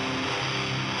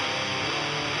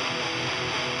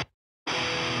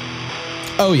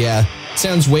 Oh yeah,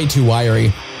 sounds way too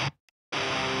wiry.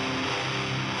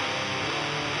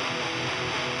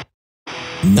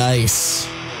 Nice.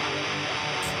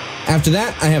 After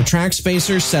that, I have track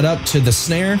spacer set up to the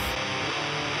snare.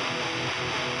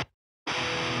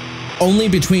 Only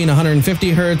between 150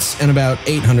 hertz and about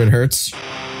 800 hertz.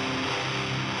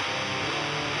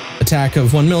 Attack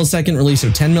of 1 millisecond, release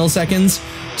of 10 milliseconds,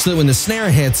 so that when the snare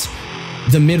hits,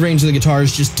 the mid-range of the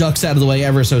guitars just ducks out of the way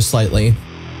ever so slightly.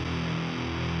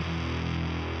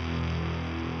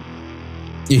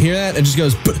 You hear that? It just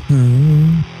goes...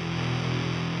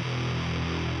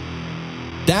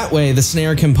 That way, the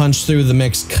snare can punch through the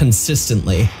mix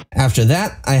consistently. After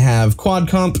that, I have quad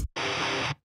comp.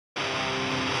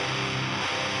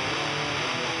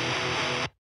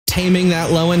 Taming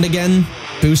that low end again,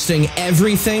 boosting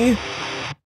everything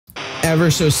ever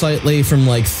so slightly from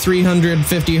like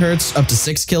 350 hertz up to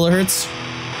 6 kilohertz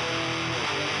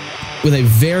with a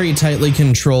very tightly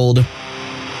controlled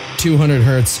 200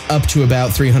 hertz up to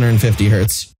about 350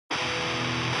 hertz.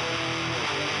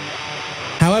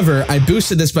 However, I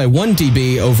boosted this by 1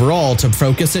 dB overall to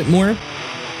focus it more,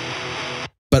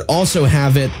 but also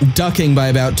have it ducking by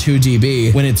about 2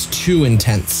 dB when it's too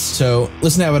intense. So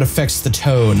listen to how it affects the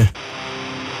tone.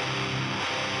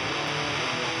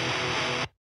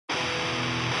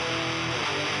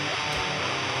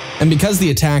 And because the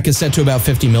attack is set to about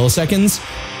 50 milliseconds,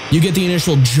 you get the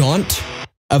initial jaunt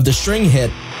of the string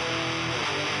hit,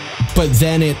 but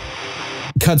then it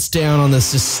cuts down on the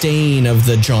sustain of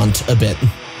the jaunt a bit.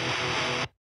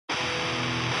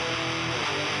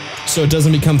 So it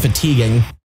doesn't become fatiguing.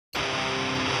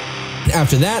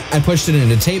 After that, I pushed it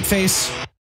into tape face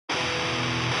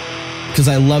because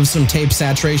I love some tape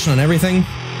saturation on everything.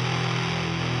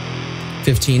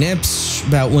 15 IPS,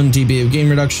 about 1 dB of gain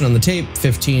reduction on the tape,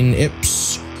 15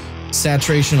 IPS,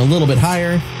 saturation a little bit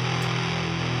higher,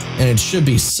 and it should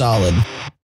be solid.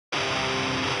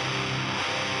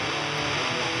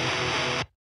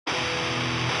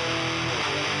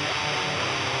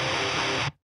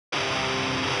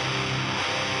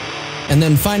 And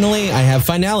then finally, I have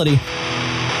finality.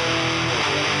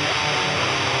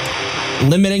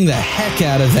 Limiting the heck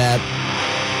out of that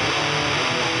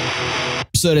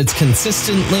so that it's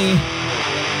consistently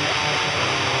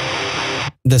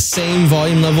the same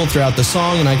volume level throughout the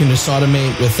song, and I can just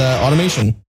automate with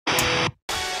automation.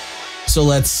 So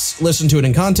let's listen to it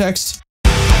in context.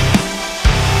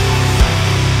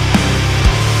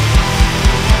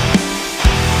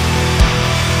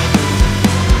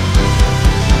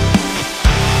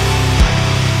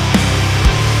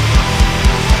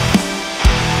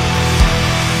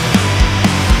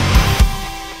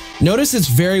 Notice it's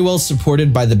very well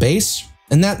supported by the bass,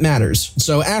 and that matters.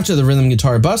 So after the rhythm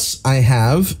guitar bus, I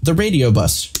have the radio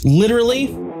bus. Literally,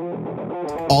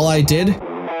 all I did,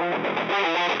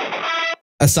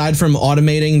 aside from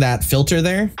automating that filter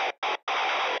there,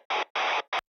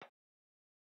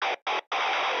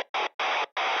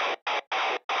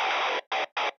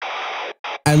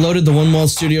 I loaded the One Wall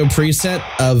Studio preset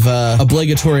of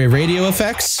obligatory radio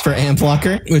effects for Amp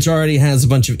Locker, which already has a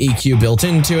bunch of EQ built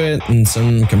into it and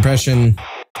some compression.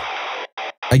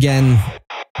 Again,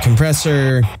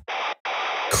 compressor,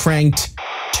 cranked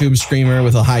tube screamer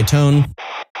with a high tone.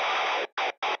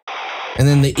 And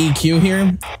then the EQ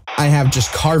here, I have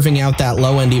just carving out that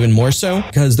low end even more so,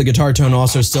 because the guitar tone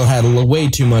also still had way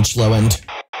too much low end.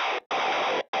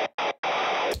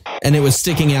 And it was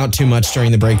sticking out too much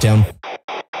during the breakdown.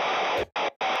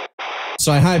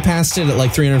 So I high-passed it at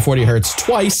like 340 hertz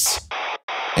twice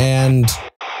and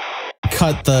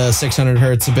cut the 600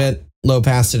 hertz a bit,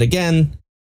 low-passed it again,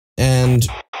 and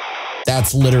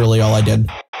that's literally all I did.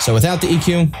 So without the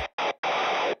EQ,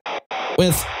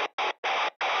 with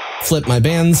flip my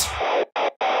bands,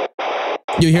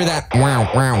 you hear that? Wow,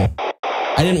 wow.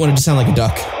 I didn't want it to sound like a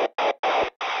duck,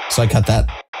 so I cut that.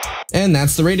 And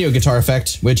that's the radio guitar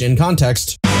effect, which in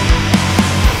context...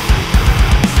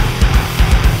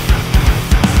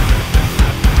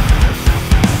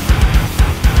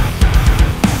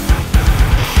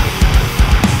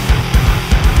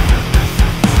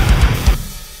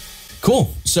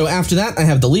 Cool. So after that, I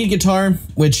have the lead guitar,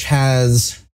 which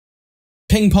has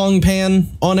ping pong pan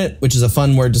on it, which is a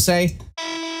fun word to say.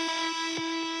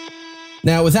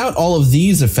 Now, without all of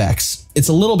these effects, it's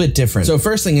a little bit different. So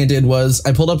first thing I did was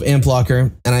I pulled up Amp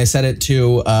Locker and I set it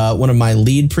to one of my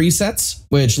lead presets,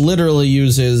 which literally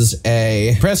uses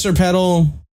a compressor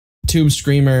pedal, tube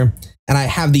screamer, and I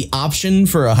have the option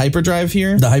for a hyperdrive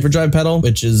here, the hyperdrive pedal,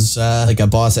 which is like a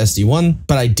Boss SD1,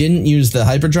 but I didn't use the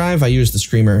hyperdrive, I used the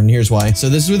screamer, and here's why. So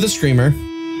this is with the screamer.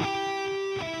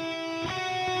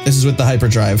 This is with the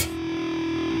hyperdrive.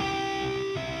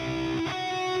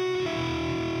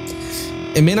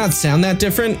 It may not sound that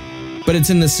different, but it's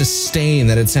in the sustain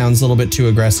that it sounds a little bit too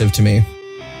aggressive to me.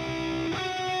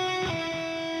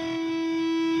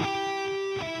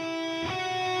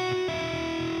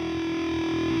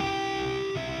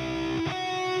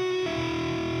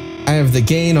 I have the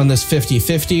gain on this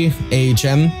 50-50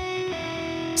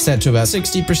 AHM set to about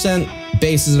 60%,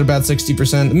 bass is at about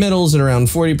 60%, middles at around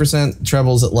 40%,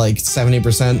 trebles at like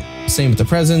 70%, same with the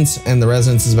presence, and the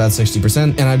resonance is about 60%,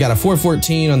 and I've got a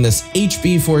 414 on this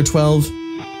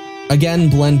HB412, again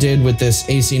blended with this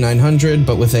AC900,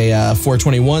 but with a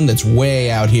 421 that's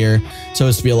way out here, so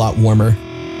it's to be a lot warmer.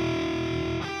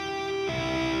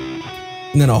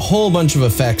 And then a whole bunch of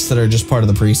effects that are just part of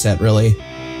the preset, really.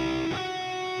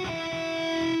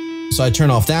 So I turn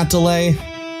off that delay,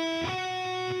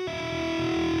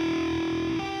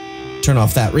 turn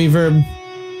off that reverb,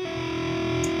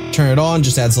 turn it on,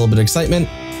 just adds a little bit of excitement,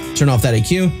 turn off that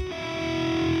EQ,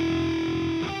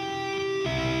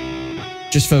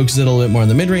 just focus it a little bit more on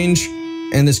the mid-range,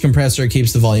 and this compressor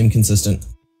keeps the volume consistent.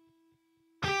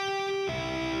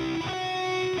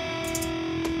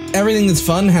 Everything that's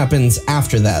fun happens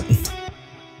after that.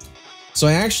 So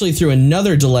I actually threw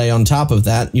another delay on top of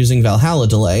that using Valhalla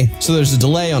delay. So there's a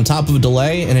delay on top of a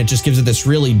delay, and it just gives it this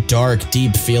really dark,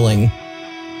 deep feeling.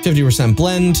 50%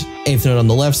 blend, eighth note on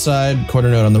the left side, quarter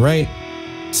note on the right,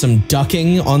 some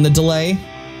ducking on the delay,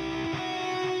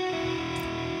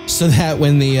 so that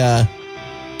when the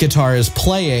guitar is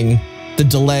playing, the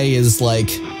delay is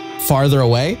like farther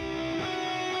away.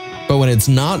 But when it's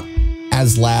not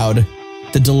as loud,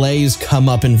 the delays come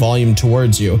up in volume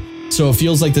towards you. So it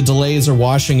feels like the delays are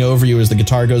washing over you as the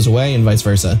guitar goes away and vice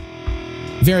versa.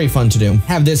 Very fun to do.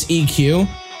 Have this EQ,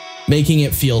 making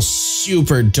it feel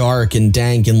super dark and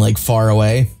dank and like far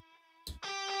away.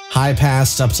 High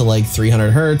pass up to like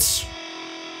 300 Hertz.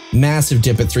 Massive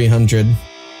dip at 300.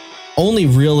 Only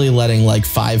really letting like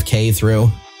 5K through.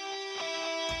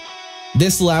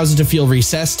 This allows it to feel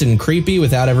recessed and creepy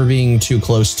without ever being too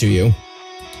close to you.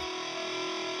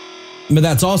 But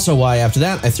that's also why after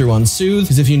that I threw on Soothe,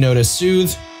 because if you notice,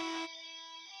 Soothe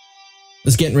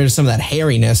is getting rid of some of that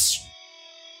hairiness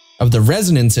of the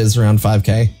resonances around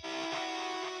 5K.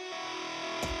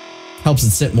 Helps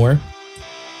it sit more.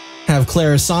 Have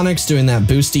Clarisonics doing that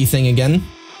boosty thing again.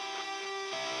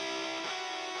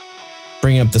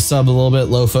 Bring up the sub a little bit,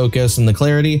 low focus and the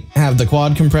clarity. Have the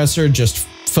quad compressor just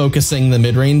focusing the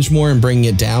mid-range more and bringing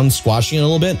it down, squashing it a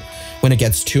little bit when it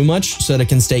gets too much so that it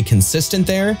can stay consistent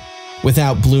there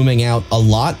without blooming out a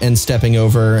lot and stepping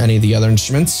over any of the other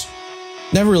instruments.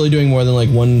 Never really doing more than like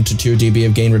 1 to 2 dB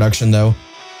of gain reduction though.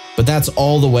 But that's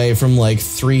all the way from like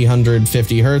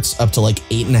 350 Hertz up to like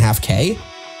 8.5K.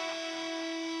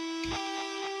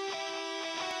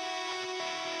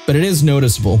 But it is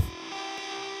noticeable,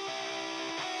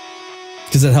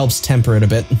 because it helps temper it a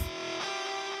bit.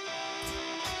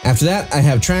 After that, I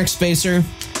have Track Spacer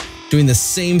doing the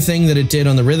same thing that it did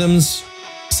on the rhythms,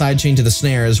 sidechain to the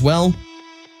snare as well,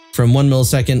 from 1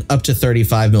 millisecond up to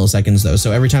 35 milliseconds though.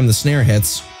 So every time the snare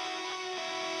hits,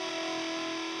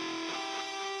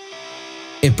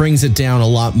 it brings it down a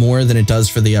lot more than it does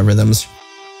for the rhythms.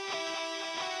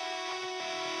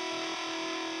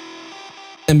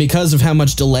 And because of how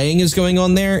much delaying is going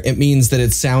on there, it means that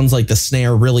it sounds like the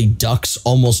snare really ducks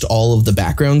almost all of the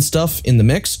background stuff in the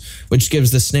mix, which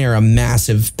gives the snare a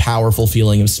massive, powerful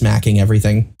feeling of smacking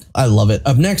everything. I love it.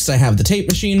 Up next, I have the tape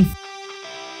machine.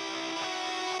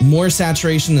 More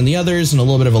saturation than the others and a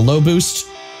little bit of a low boost.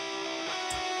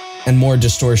 And more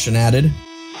distortion added.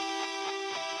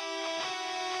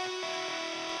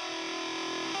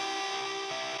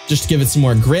 Just to give it some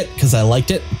more grit, because I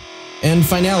liked it. And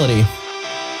finality,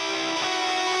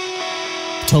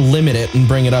 to limit it and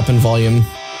bring it up in volume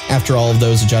after all of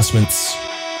those adjustments.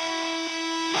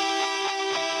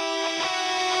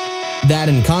 That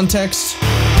in context.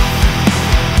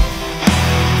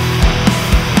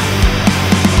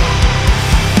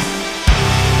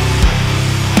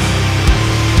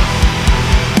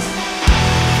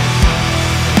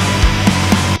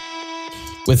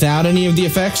 Without any of the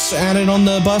effects added on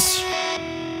the bus.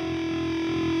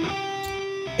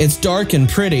 It's dark and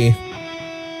pretty,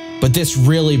 but this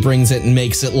really brings it and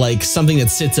makes it like something that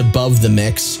sits above the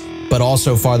mix, but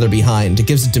also farther behind. It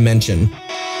gives it dimension.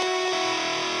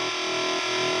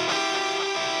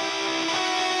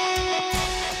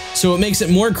 So it makes it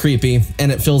more creepy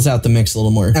and it fills out the mix a little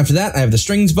more. After that, I have the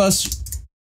strings bus,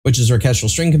 which is orchestral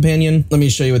string companion. Let me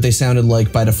show you what they sounded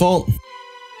like by default.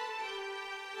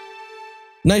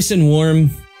 Nice and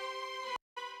warm,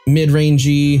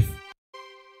 mid-rangey,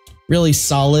 really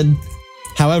solid.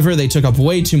 However, they took up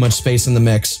way too much space in the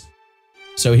mix.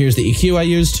 So here's the EQ I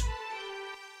used.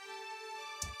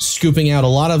 Scooping out a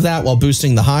lot of that while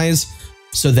boosting the highs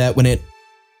so that when it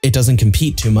doesn't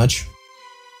compete too much.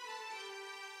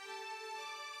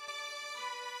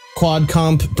 Quad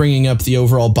comp, bringing up the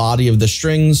overall body of the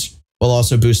strings while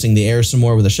also boosting the air some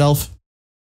more with a shelf.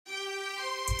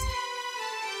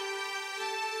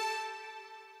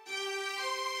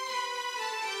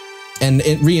 And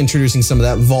reintroducing some of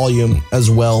that volume as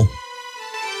well.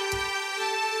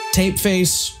 Tape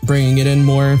face, bringing it in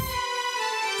more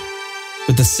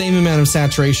with the same amount of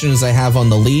saturation as I have on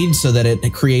the lead so that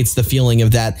it creates the feeling of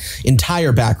that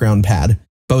entire background pad.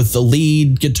 Both the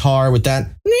lead guitar with that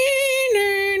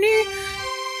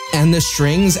and the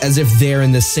strings as if they're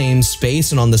in the same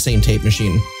space and on the same tape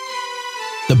machine.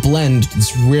 The blend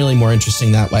is really more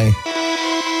interesting that way.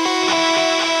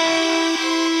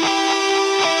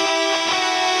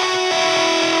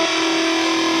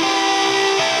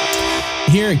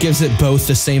 Here it gives it both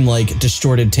the same like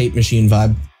distorted tape machine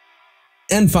vibe.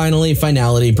 And finally,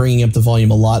 finality, bringing up the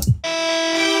volume a lot.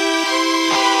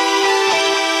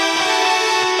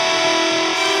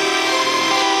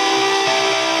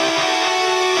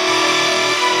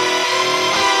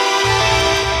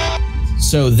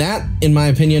 So that, in my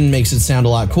opinion, makes it sound a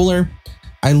lot cooler.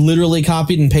 I literally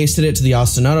copied and pasted it to the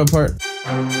ostinato part.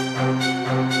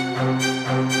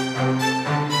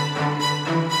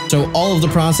 So all of the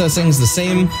processing's the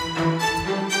same,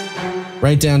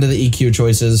 right down to the EQ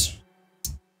choices.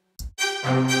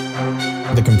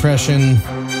 The compression,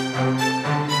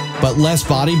 but less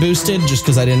body boosted just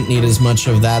because I didn't need as much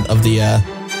of that of the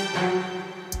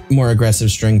more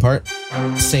aggressive string part.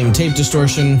 Same tape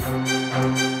distortion.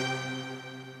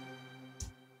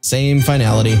 Same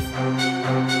finality.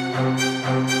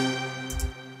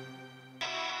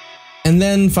 And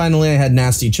then finally I had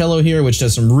Nasty Cello here, which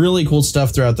does some really cool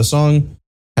stuff throughout the song.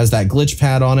 Has that glitch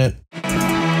pad on it.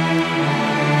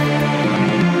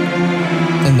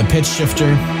 And the pitch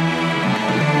shifter.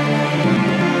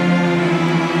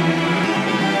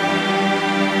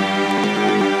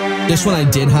 This one I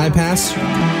did high pass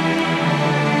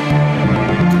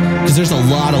because there's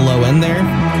a lot of low end there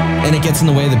and it gets in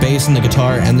the way of the bass and the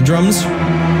guitar and the drums.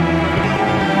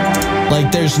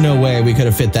 Like there's no way we could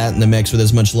have fit that in the mix with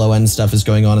as much low end stuff as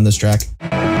going on in this track.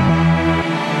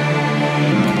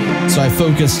 So I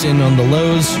focused in on the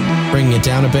lows, bringing it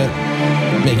down a bit,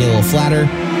 making it a little flatter,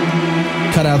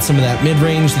 cut out some of that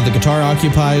mid-range that the guitar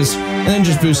occupies, and then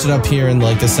just boost it up here in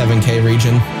like the 7K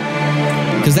region.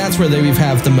 Because that's where we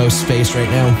have the most space right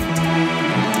now.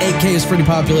 8K is pretty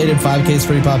populated, 5K is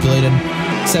pretty populated,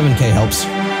 7K helps.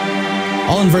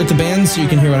 I'll invert the band so you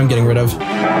can hear what I'm getting rid of. All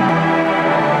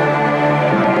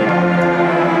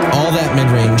that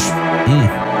mid-range.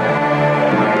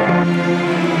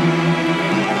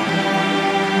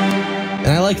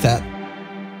 And I like that.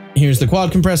 Here's the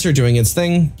quad compressor doing its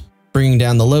thing, bringing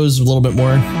down the lows a little bit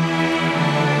more,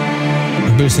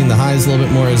 boosting the highs a little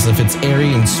bit more as if it's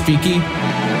airy and spooky.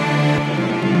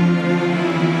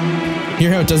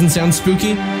 Hear how it doesn't sound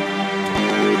spooky?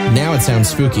 Now it sounds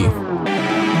spooky.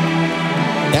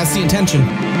 That's the intention.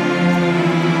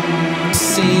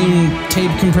 Same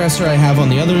tape compressor I have on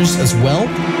the others as well.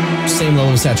 Same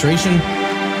level of saturation.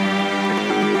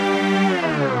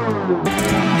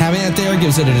 Having that there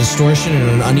gives it a distortion and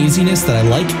an uneasiness that I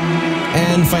like.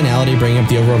 And finality, bringing up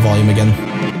the overall volume again.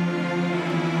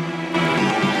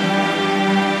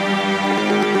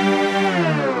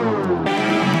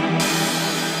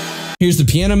 Here's the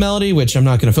piano melody, which I'm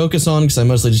not going to focus on because I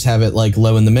mostly just have it like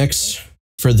low in the mix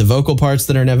for the vocal parts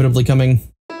that are inevitably coming.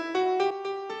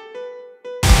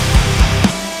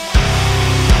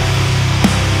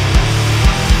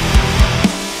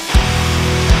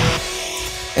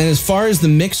 And as far as the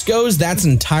mix goes, that's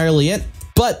entirely it.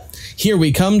 But here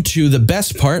we come to the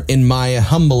best part, in my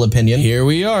humble opinion. Here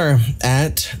we are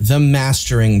at the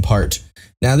mastering part.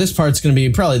 Now this part's going to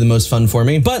be probably the most fun for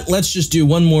me, but let's just do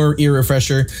one more ear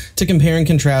refresher to compare and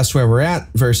contrast where we're at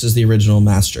versus the original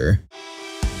master.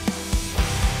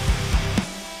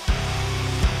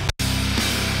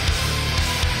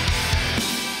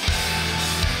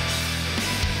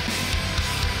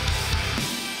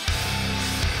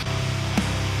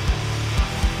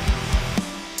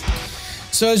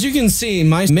 So as you can see,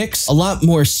 my mix a lot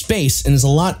more space and is a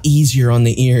lot easier on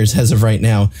the ears as of right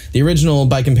now. The original,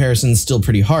 by comparison, is still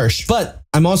pretty harsh, but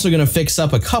I'm also going to fix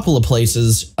up a couple of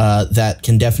places that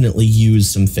can definitely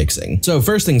use some fixing. So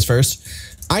first things first,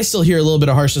 I still hear a little bit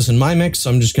of harshness in my mix, so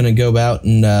I'm just going to go about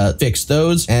and fix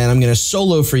those, and I'm going to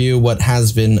solo for you what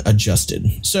has been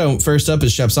adjusted. So first up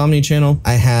is Shep's Omni channel.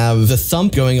 I have the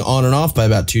thump going on and off by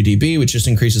about 2 dB, which just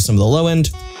increases some of the low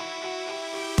end.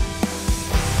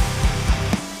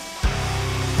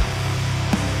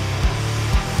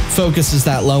 Focuses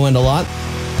that low end a lot.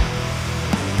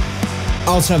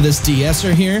 Also have this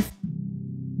de-esser here.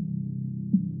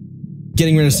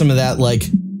 Getting rid of some of that, like,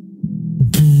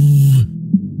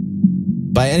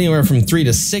 by anywhere from 3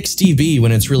 to 6 dB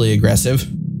when it's really aggressive.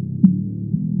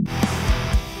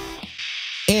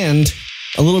 And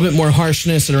a little bit more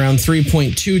harshness at around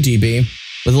 3.2 dB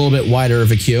with a little bit wider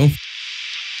of a Q.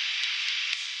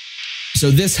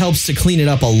 So this helps to clean it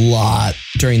up a lot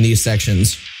during these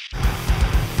sections.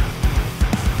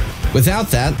 Without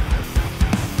that,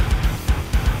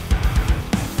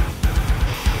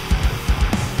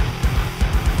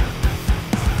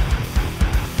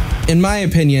 in my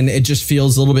opinion, it just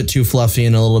feels a little bit too fluffy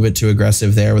and a little bit too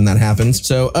aggressive there when that happens.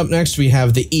 So up next we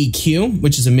have the EQ,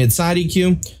 which is a mid-side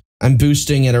EQ. I'm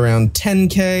boosting at around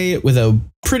 10K with a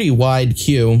pretty wide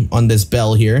Q on this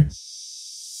bell here.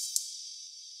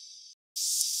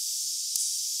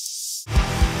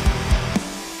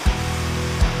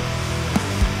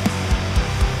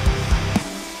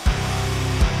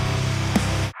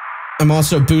 I'm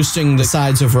also boosting the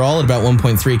sides overall at about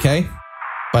 1.3K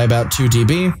by about 2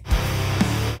 dB.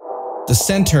 The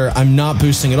center, I'm not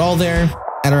boosting at all there.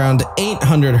 At around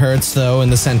 800 Hertz though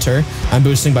in the center, I'm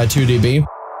boosting by 2 dB.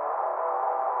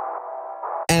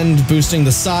 And boosting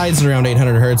the sides at around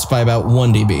 800 Hertz by about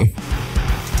 1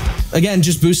 dB. Again,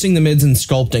 just boosting the mids and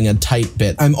sculpting a tight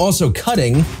bit. I'm also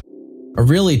cutting a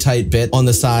really tight bit on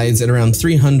the sides at around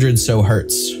 300 so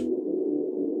Hertz,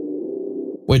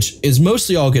 which is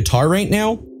mostly all guitar right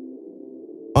now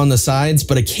on the sides,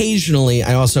 but occasionally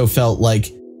I also felt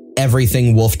like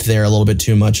everything woofed there a little bit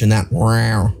too much in that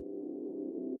wow.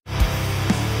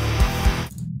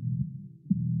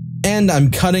 And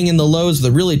I'm cutting in the lows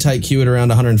with a really tight Q at around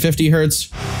 150 Hertz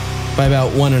by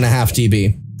about 1.5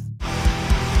 dB.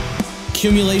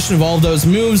 Accumulation of all of those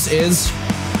moves is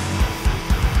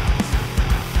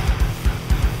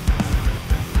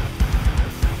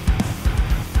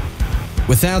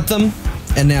without them,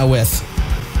 and now with.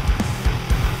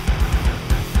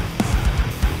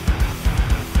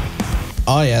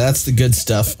 Oh yeah, that's the good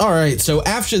stuff. All right, so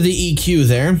after the EQ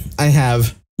there, I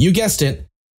have, you guessed it,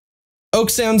 Oak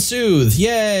Sound Soothe,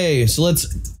 yay! So let's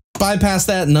bypass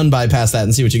that and unbypass that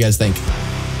and see what you guys think.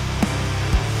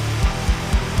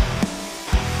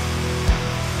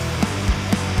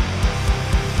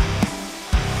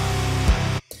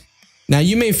 Now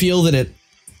you may feel that it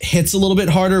hits a little bit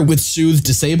harder with Soothe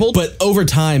disabled, but over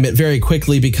time it very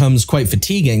quickly becomes quite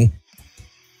fatiguing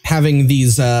having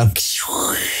these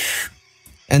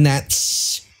and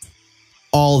that's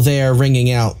all there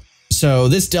ringing out. So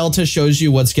this delta shows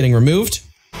you what's getting removed.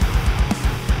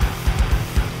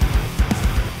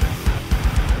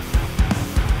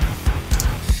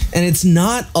 And it's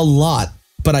not a lot,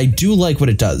 but I do like what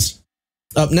it does.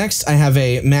 Up next, I have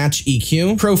a match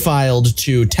EQ profiled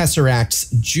to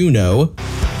Tesseract's Juno.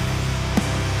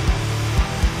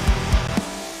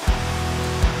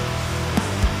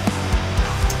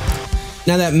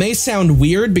 Now that may sound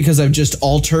weird because I've just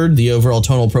altered the overall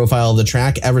tonal profile of the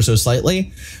track ever so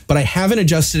slightly, but I haven't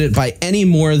adjusted it by any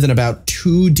more than about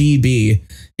 2 dB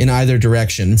in either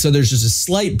direction. So there's just a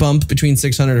slight bump between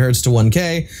 600 Hertz to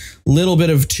 1K, little bit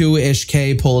of 2-ish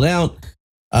K pulled out,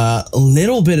 a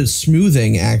little bit of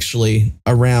smoothing actually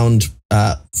around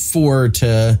 4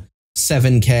 to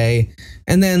 7K,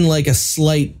 and then like a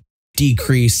slight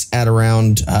decrease at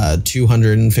around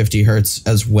 250 Hertz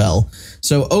as well.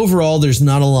 So overall, there's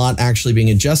not a lot actually being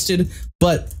adjusted,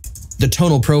 but the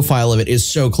tonal profile of it is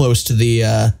so close to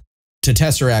the to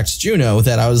Tesseract's Juno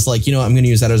that I was like, you know, I'm going to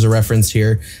use that as a reference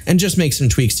here and just make some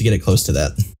tweaks to get it close to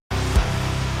that.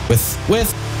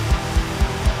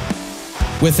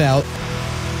 Without.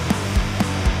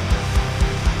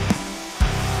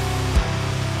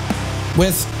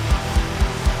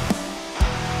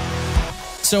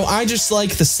 So I just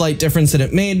like the slight difference that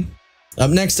it made.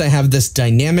 Up next, I have this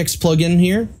Dynamics plugin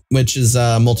here, which is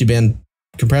a multiband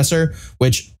compressor,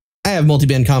 which I have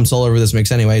multiband comps all over this mix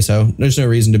anyway, so there's no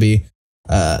reason to be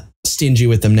stingy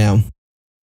with them now.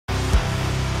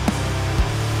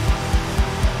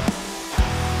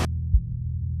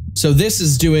 So this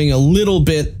is doing a little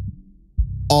bit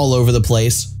all over the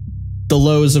place. The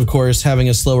lows, of course, having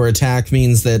a slower attack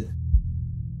means that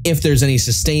if there's any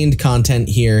sustained content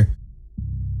here,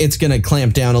 it's going to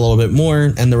clamp down a little bit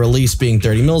more, and the release being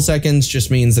 30 milliseconds just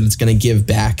means that it's going to give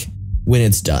back when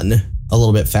it's done a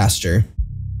little bit faster.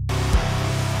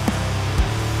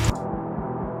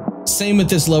 Same with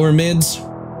this lower mids.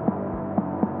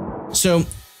 So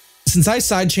since I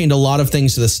sidechained a lot of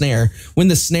things to the snare, when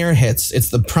the snare hits, it's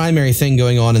the primary thing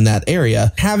going on in that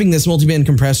area. Having this multiband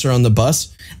compressor on the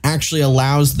bus actually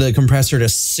allows the compressor to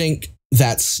sync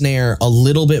that snare a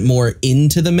little bit more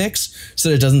into the mix so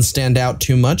that it doesn't stand out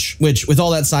too much, which with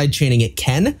all that side chaining it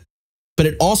can, but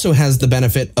it also has the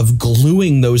benefit of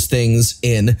gluing those things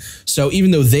in. So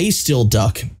even though they still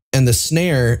duck and the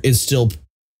snare is still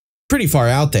pretty far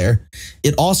out there,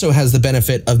 it also has the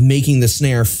benefit of making the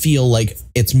snare feel like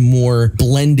it's more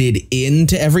blended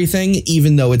into everything,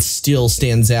 even though it still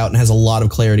stands out and has a lot of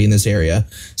clarity in this area.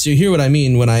 So you hear what I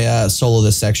mean when I solo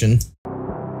this section.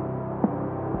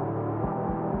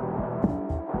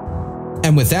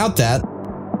 And without that,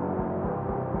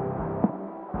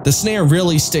 the snare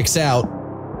really sticks out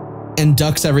and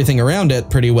ducks everything around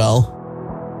it pretty well.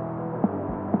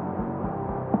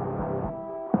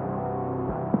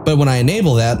 But when I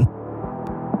enable that,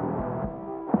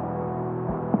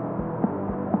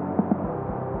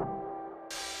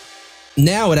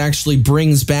 now it actually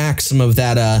brings back some of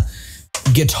that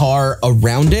guitar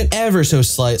around it ever so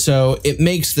slight. So it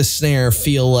makes the snare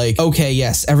feel like, okay,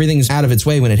 yes, everything's out of its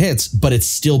way when it hits, but it's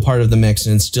still part of the mix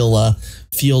and it still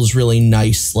feels really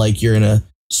nice, like you're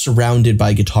surrounded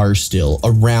by guitar still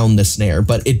around the snare,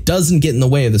 but it doesn't get in the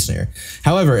way of the snare.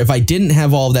 However, if I didn't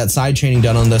have all of that side chaining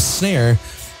done on the snare,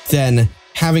 then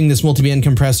having this multi-band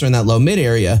compressor in that low mid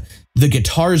area, the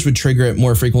guitars would trigger it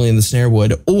more frequently than the snare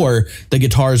would, or the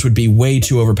guitars would be way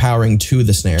too overpowering to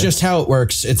the snare. Just how it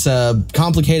works. It's a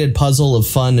complicated puzzle of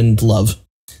fun and love.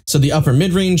 So the upper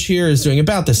mid-range here is doing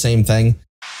about the same thing.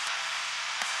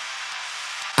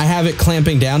 I have it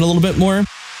clamping down a little bit more.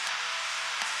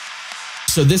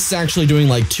 So this is actually doing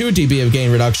like 2 dB of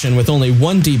gain reduction with only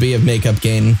 1 dB of makeup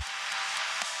gain.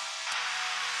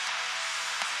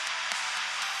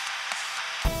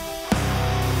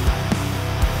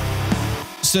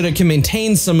 So that it can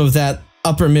maintain some of that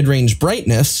upper mid-range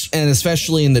brightness, and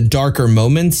especially in the darker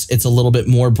moments, it's a little bit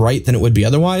more bright than it would be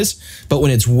otherwise. But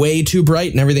when it's way too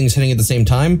bright and everything's hitting at the same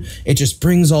time, it just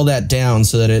brings all that down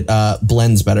so that it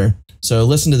blends better. So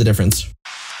listen to the difference.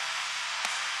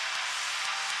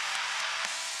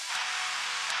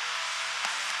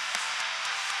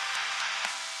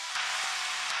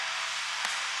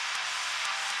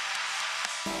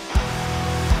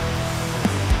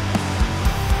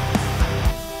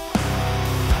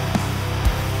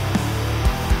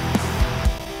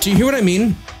 Do you hear what I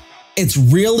mean? It's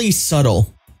really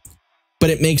subtle, but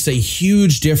it makes a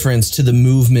huge difference to the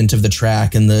movement of the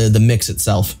track and the mix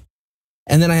itself.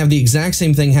 And then I have the exact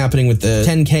same thing happening with the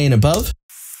 10K and above,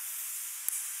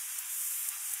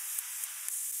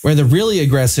 where the really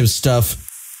aggressive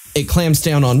stuff, it clamps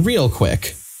down on real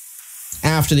quick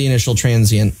after the initial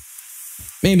transient.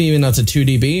 Maybe even up to 2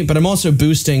 dB, but I'm also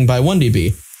boosting by 1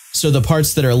 dB. So the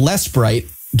parts that are less bright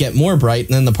get more bright,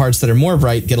 and then the parts that are more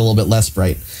bright get a little bit less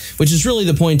bright, which is really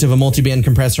the point of a multi-band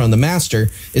compressor on the master,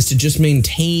 is to just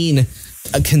maintain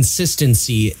a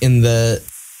consistency in the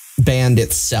band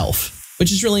itself,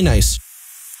 which is really nice.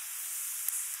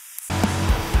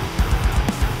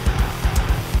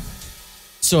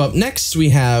 So up next, we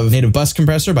have Native Bus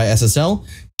Compressor by SSL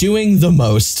doing the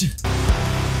most.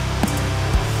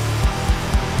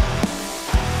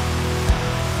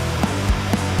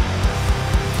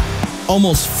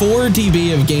 Almost 4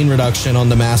 dB of gain reduction on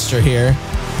the master here.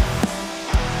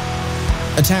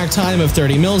 Attack time of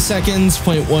 30 milliseconds,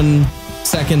 0.1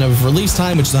 second of release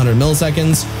time, which is 100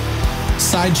 milliseconds.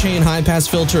 Sidechain high pass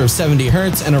filter of 70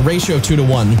 hertz and a ratio of 2 to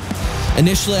 1.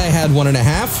 Initially I had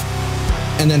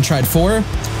 1.5 and then tried 4,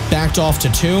 backed off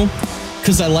to 2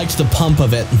 because I liked the pump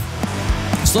of it.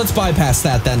 So let's bypass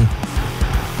that then.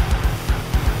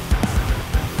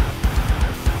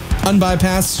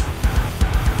 Unbypass.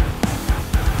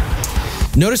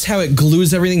 Notice how it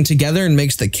glues everything together and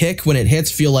makes the kick when it hits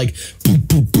feel like boom,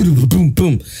 boom, boom, boom,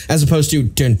 boom, as opposed to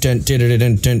dun, dun, dun, dun,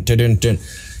 dun, dun, dun, dun, dun.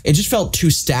 It just felt too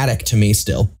static to me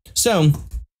still. So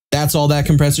that's all that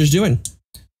compressor's doing.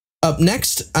 Up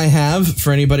next, I have,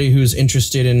 for anybody who's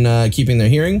interested in keeping their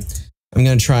hearing, I'm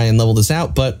going to try and level this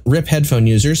out, but RIP headphone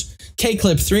users,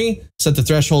 K-Clip 3, set the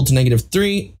threshold to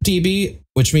 -3 dB,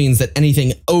 which means that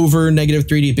anything over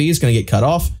 -3 dB is going to get cut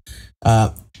off.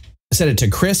 Set it to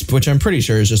crisp, which I'm pretty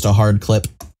sure is just a hard clip.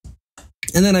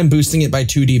 And then I'm boosting it by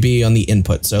 2 dB on the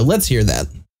input. So let's hear that.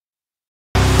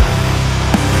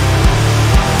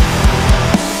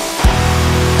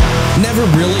 Never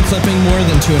really clipping more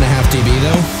than 2.5 dB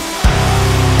though.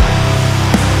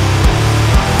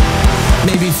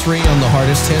 Maybe 3 on the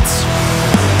hardest hits.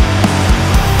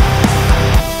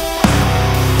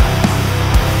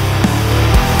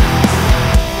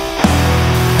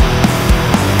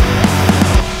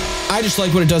 I just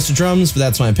like what it does to drums, but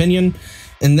that's my opinion.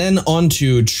 And then on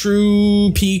to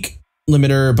True Peak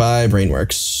Limiter by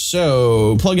Brainworks.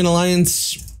 So Plugin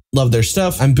Alliance, love their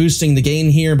stuff. I'm boosting the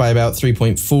gain here by about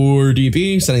 3.4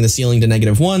 dB, setting the ceiling to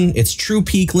 -1. It's True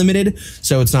Peak limited,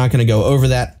 so it's not going to go over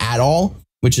that at all,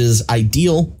 which is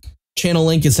ideal. Channel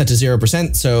link is set to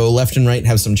 0%, so left and right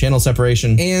have some channel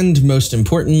separation. And most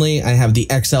importantly, I have the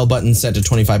XL button set to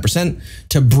 25%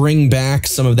 to bring back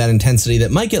some of that intensity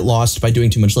that might get lost by doing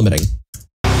too much limiting.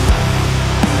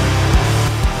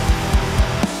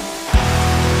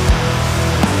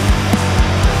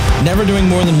 Never doing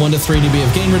more than 1 to 3 dB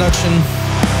of gain reduction.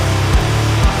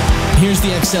 Here's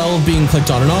the XL being clicked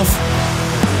on and off.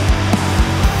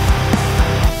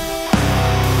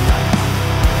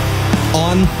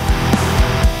 On.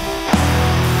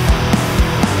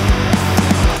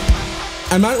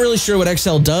 I'm not really sure what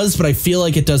XL does, but I feel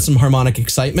like it does some harmonic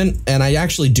excitement, and I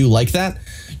actually do like that.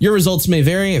 Your results may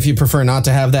vary. If you prefer not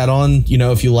to have that on, you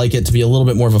know, if you like it to be a little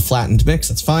bit more of a flattened mix,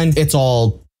 that's fine. It's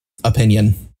all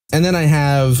opinion. And then I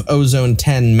have Ozone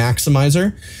 10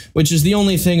 Maximizer, which is the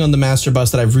only thing on the master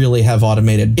bus that I really have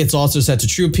automated. It's also set to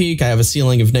True Peak. I have a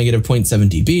ceiling of -0.7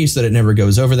 dB so that it never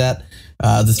goes over that.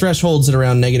 The threshold's at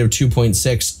around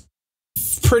 -2.6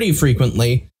 pretty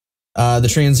frequently. The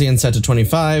transient set to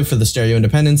 25 for the stereo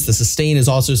independence. The sustain is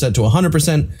also set to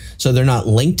 100%, so they're not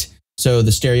linked. So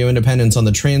the stereo independence on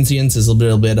the transients is a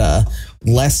little bit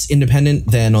less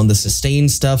independent than on the sustain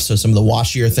stuff. So some of the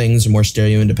washier things are more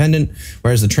stereo independent,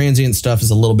 whereas the transient stuff is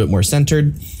a little bit more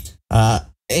centered.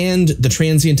 And the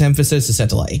transient emphasis is set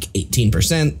to like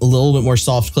 18%, a little bit more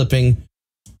soft clipping,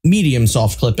 medium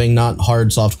soft clipping, not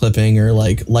hard soft clipping or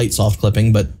like light soft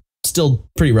clipping, but still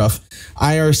pretty rough.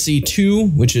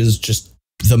 IRC2, which is just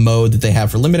the mode that they have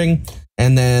for limiting.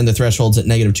 And then the threshold's at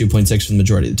 -2.6 for the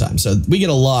majority of the time. So we get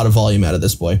a lot of volume out of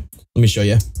this boy. Let me show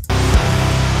you.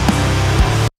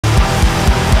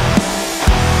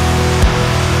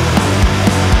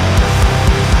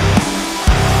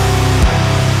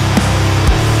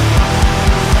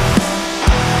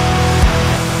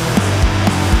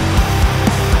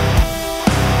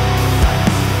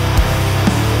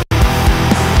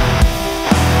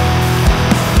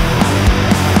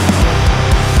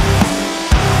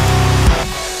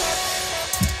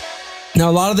 Now,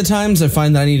 a lot of the times I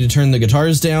find that I need to turn the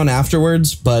guitars down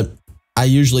afterwards, but I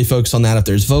usually focus on that if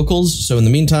there's vocals. So in the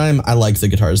meantime, I like the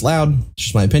guitars loud. It's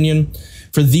just my opinion.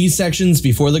 For these sections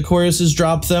before the choruses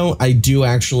drop, though, I do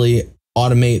actually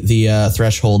automate the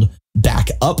threshold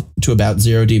back up to about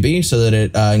 0 dB so that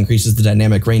it increases the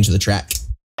dynamic range of the track.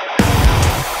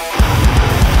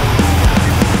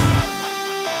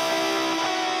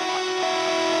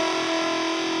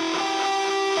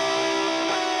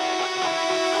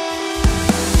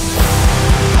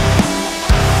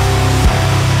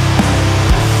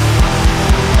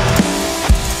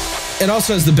 It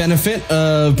also has the benefit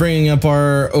of bringing up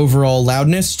our overall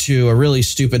loudness to a really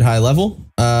stupid high level.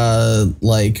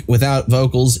 Like without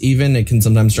vocals even, it can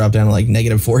sometimes drop down to like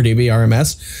 -4 dB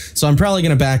RMS. So I'm probably going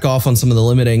to back off on some of the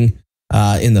limiting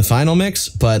in the final mix.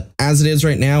 But as it is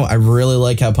right now, I really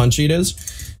like how punchy it is.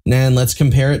 And let's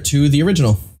compare it to the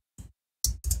original.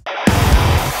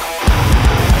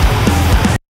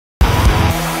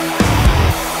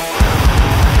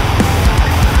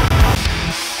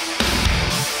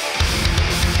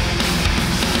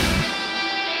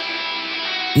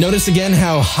 Notice again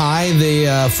how high the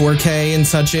 4K and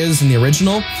such is in the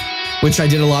original, which I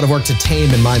did a lot of work to tame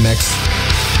in my mix.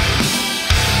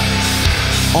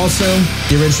 Also,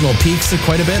 the original peaks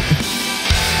quite a bit,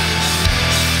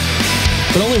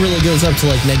 but only really goes up to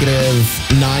like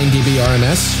 -9 dB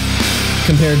RMS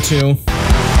compared to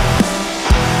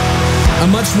a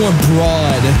much more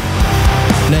broad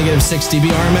 -6 dB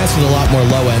RMS with a lot more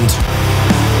low end.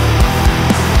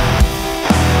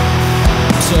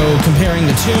 So comparing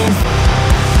the two,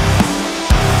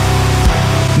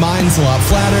 mine's a lot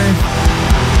flatter.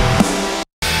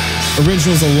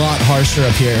 Original's a lot harsher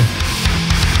up here.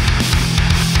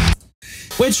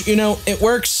 Which, you know, it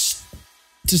works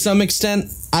to some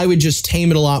extent. I would just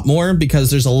tame it a lot more because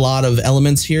there's a lot of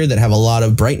elements here that have a lot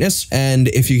of brightness. And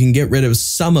if you can get rid of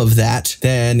some of that,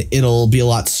 then it'll be a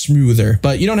lot smoother.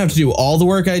 But you don't have to do all the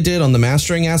work I did on the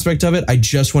mastering aspect of it. I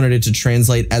just wanted it to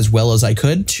translate as well as I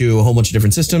could to a whole bunch of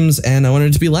different systems. And I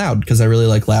wanted it to be loud because I really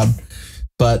like loud.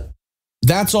 But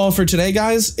that's all for today,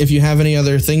 guys. If you have any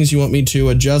other things you want me to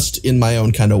adjust in my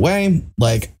own kind of way,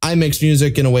 like I mix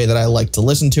music in a way that I like to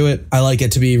listen to it. I like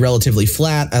it to be relatively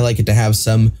flat. I like it to have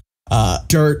some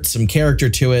dirt, some character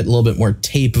to it, a little bit more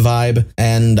tape vibe.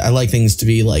 And I like things to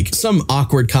be like some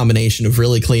awkward combination of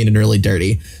really clean and really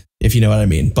dirty, if you know what I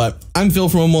mean. But I'm Phil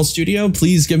from One Wall Studio.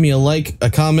 Please give me a like, a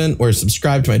comment, or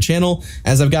subscribe to my channel,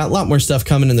 as I've got a lot more stuff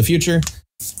coming in the future,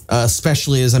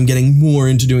 especially as I'm getting more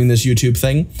into doing this YouTube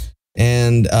thing.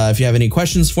 And if you have any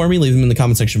questions for me, leave them in the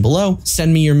comment section below.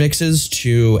 Send me your mixes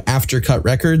to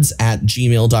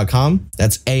aftercutrecords@gmail.com.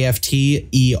 That's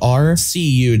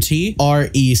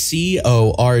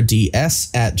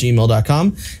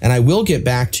AFTERCUTRECORDS@gmail.com. And I will get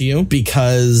back to you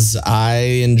because I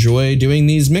enjoy doing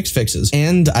these mix fixes.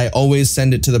 And I always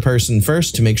send it to the person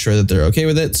first to make sure that they're okay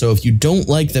with it. So if you don't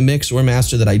like the mix or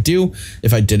master that I do,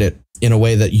 if I did it in a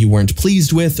way that you weren't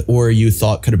pleased with or you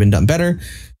thought could have been done better,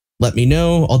 let me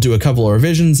know. I'll do a couple of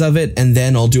revisions of it, and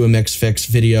then I'll do a mix fix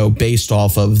video based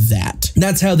off of that.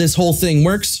 That's how this whole thing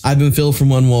works. I've been Phil from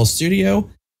One Wall Studio.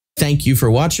 Thank you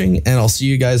for watching, and I'll see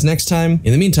you guys next time.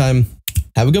 In the meantime,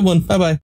 have a good one. Bye-bye.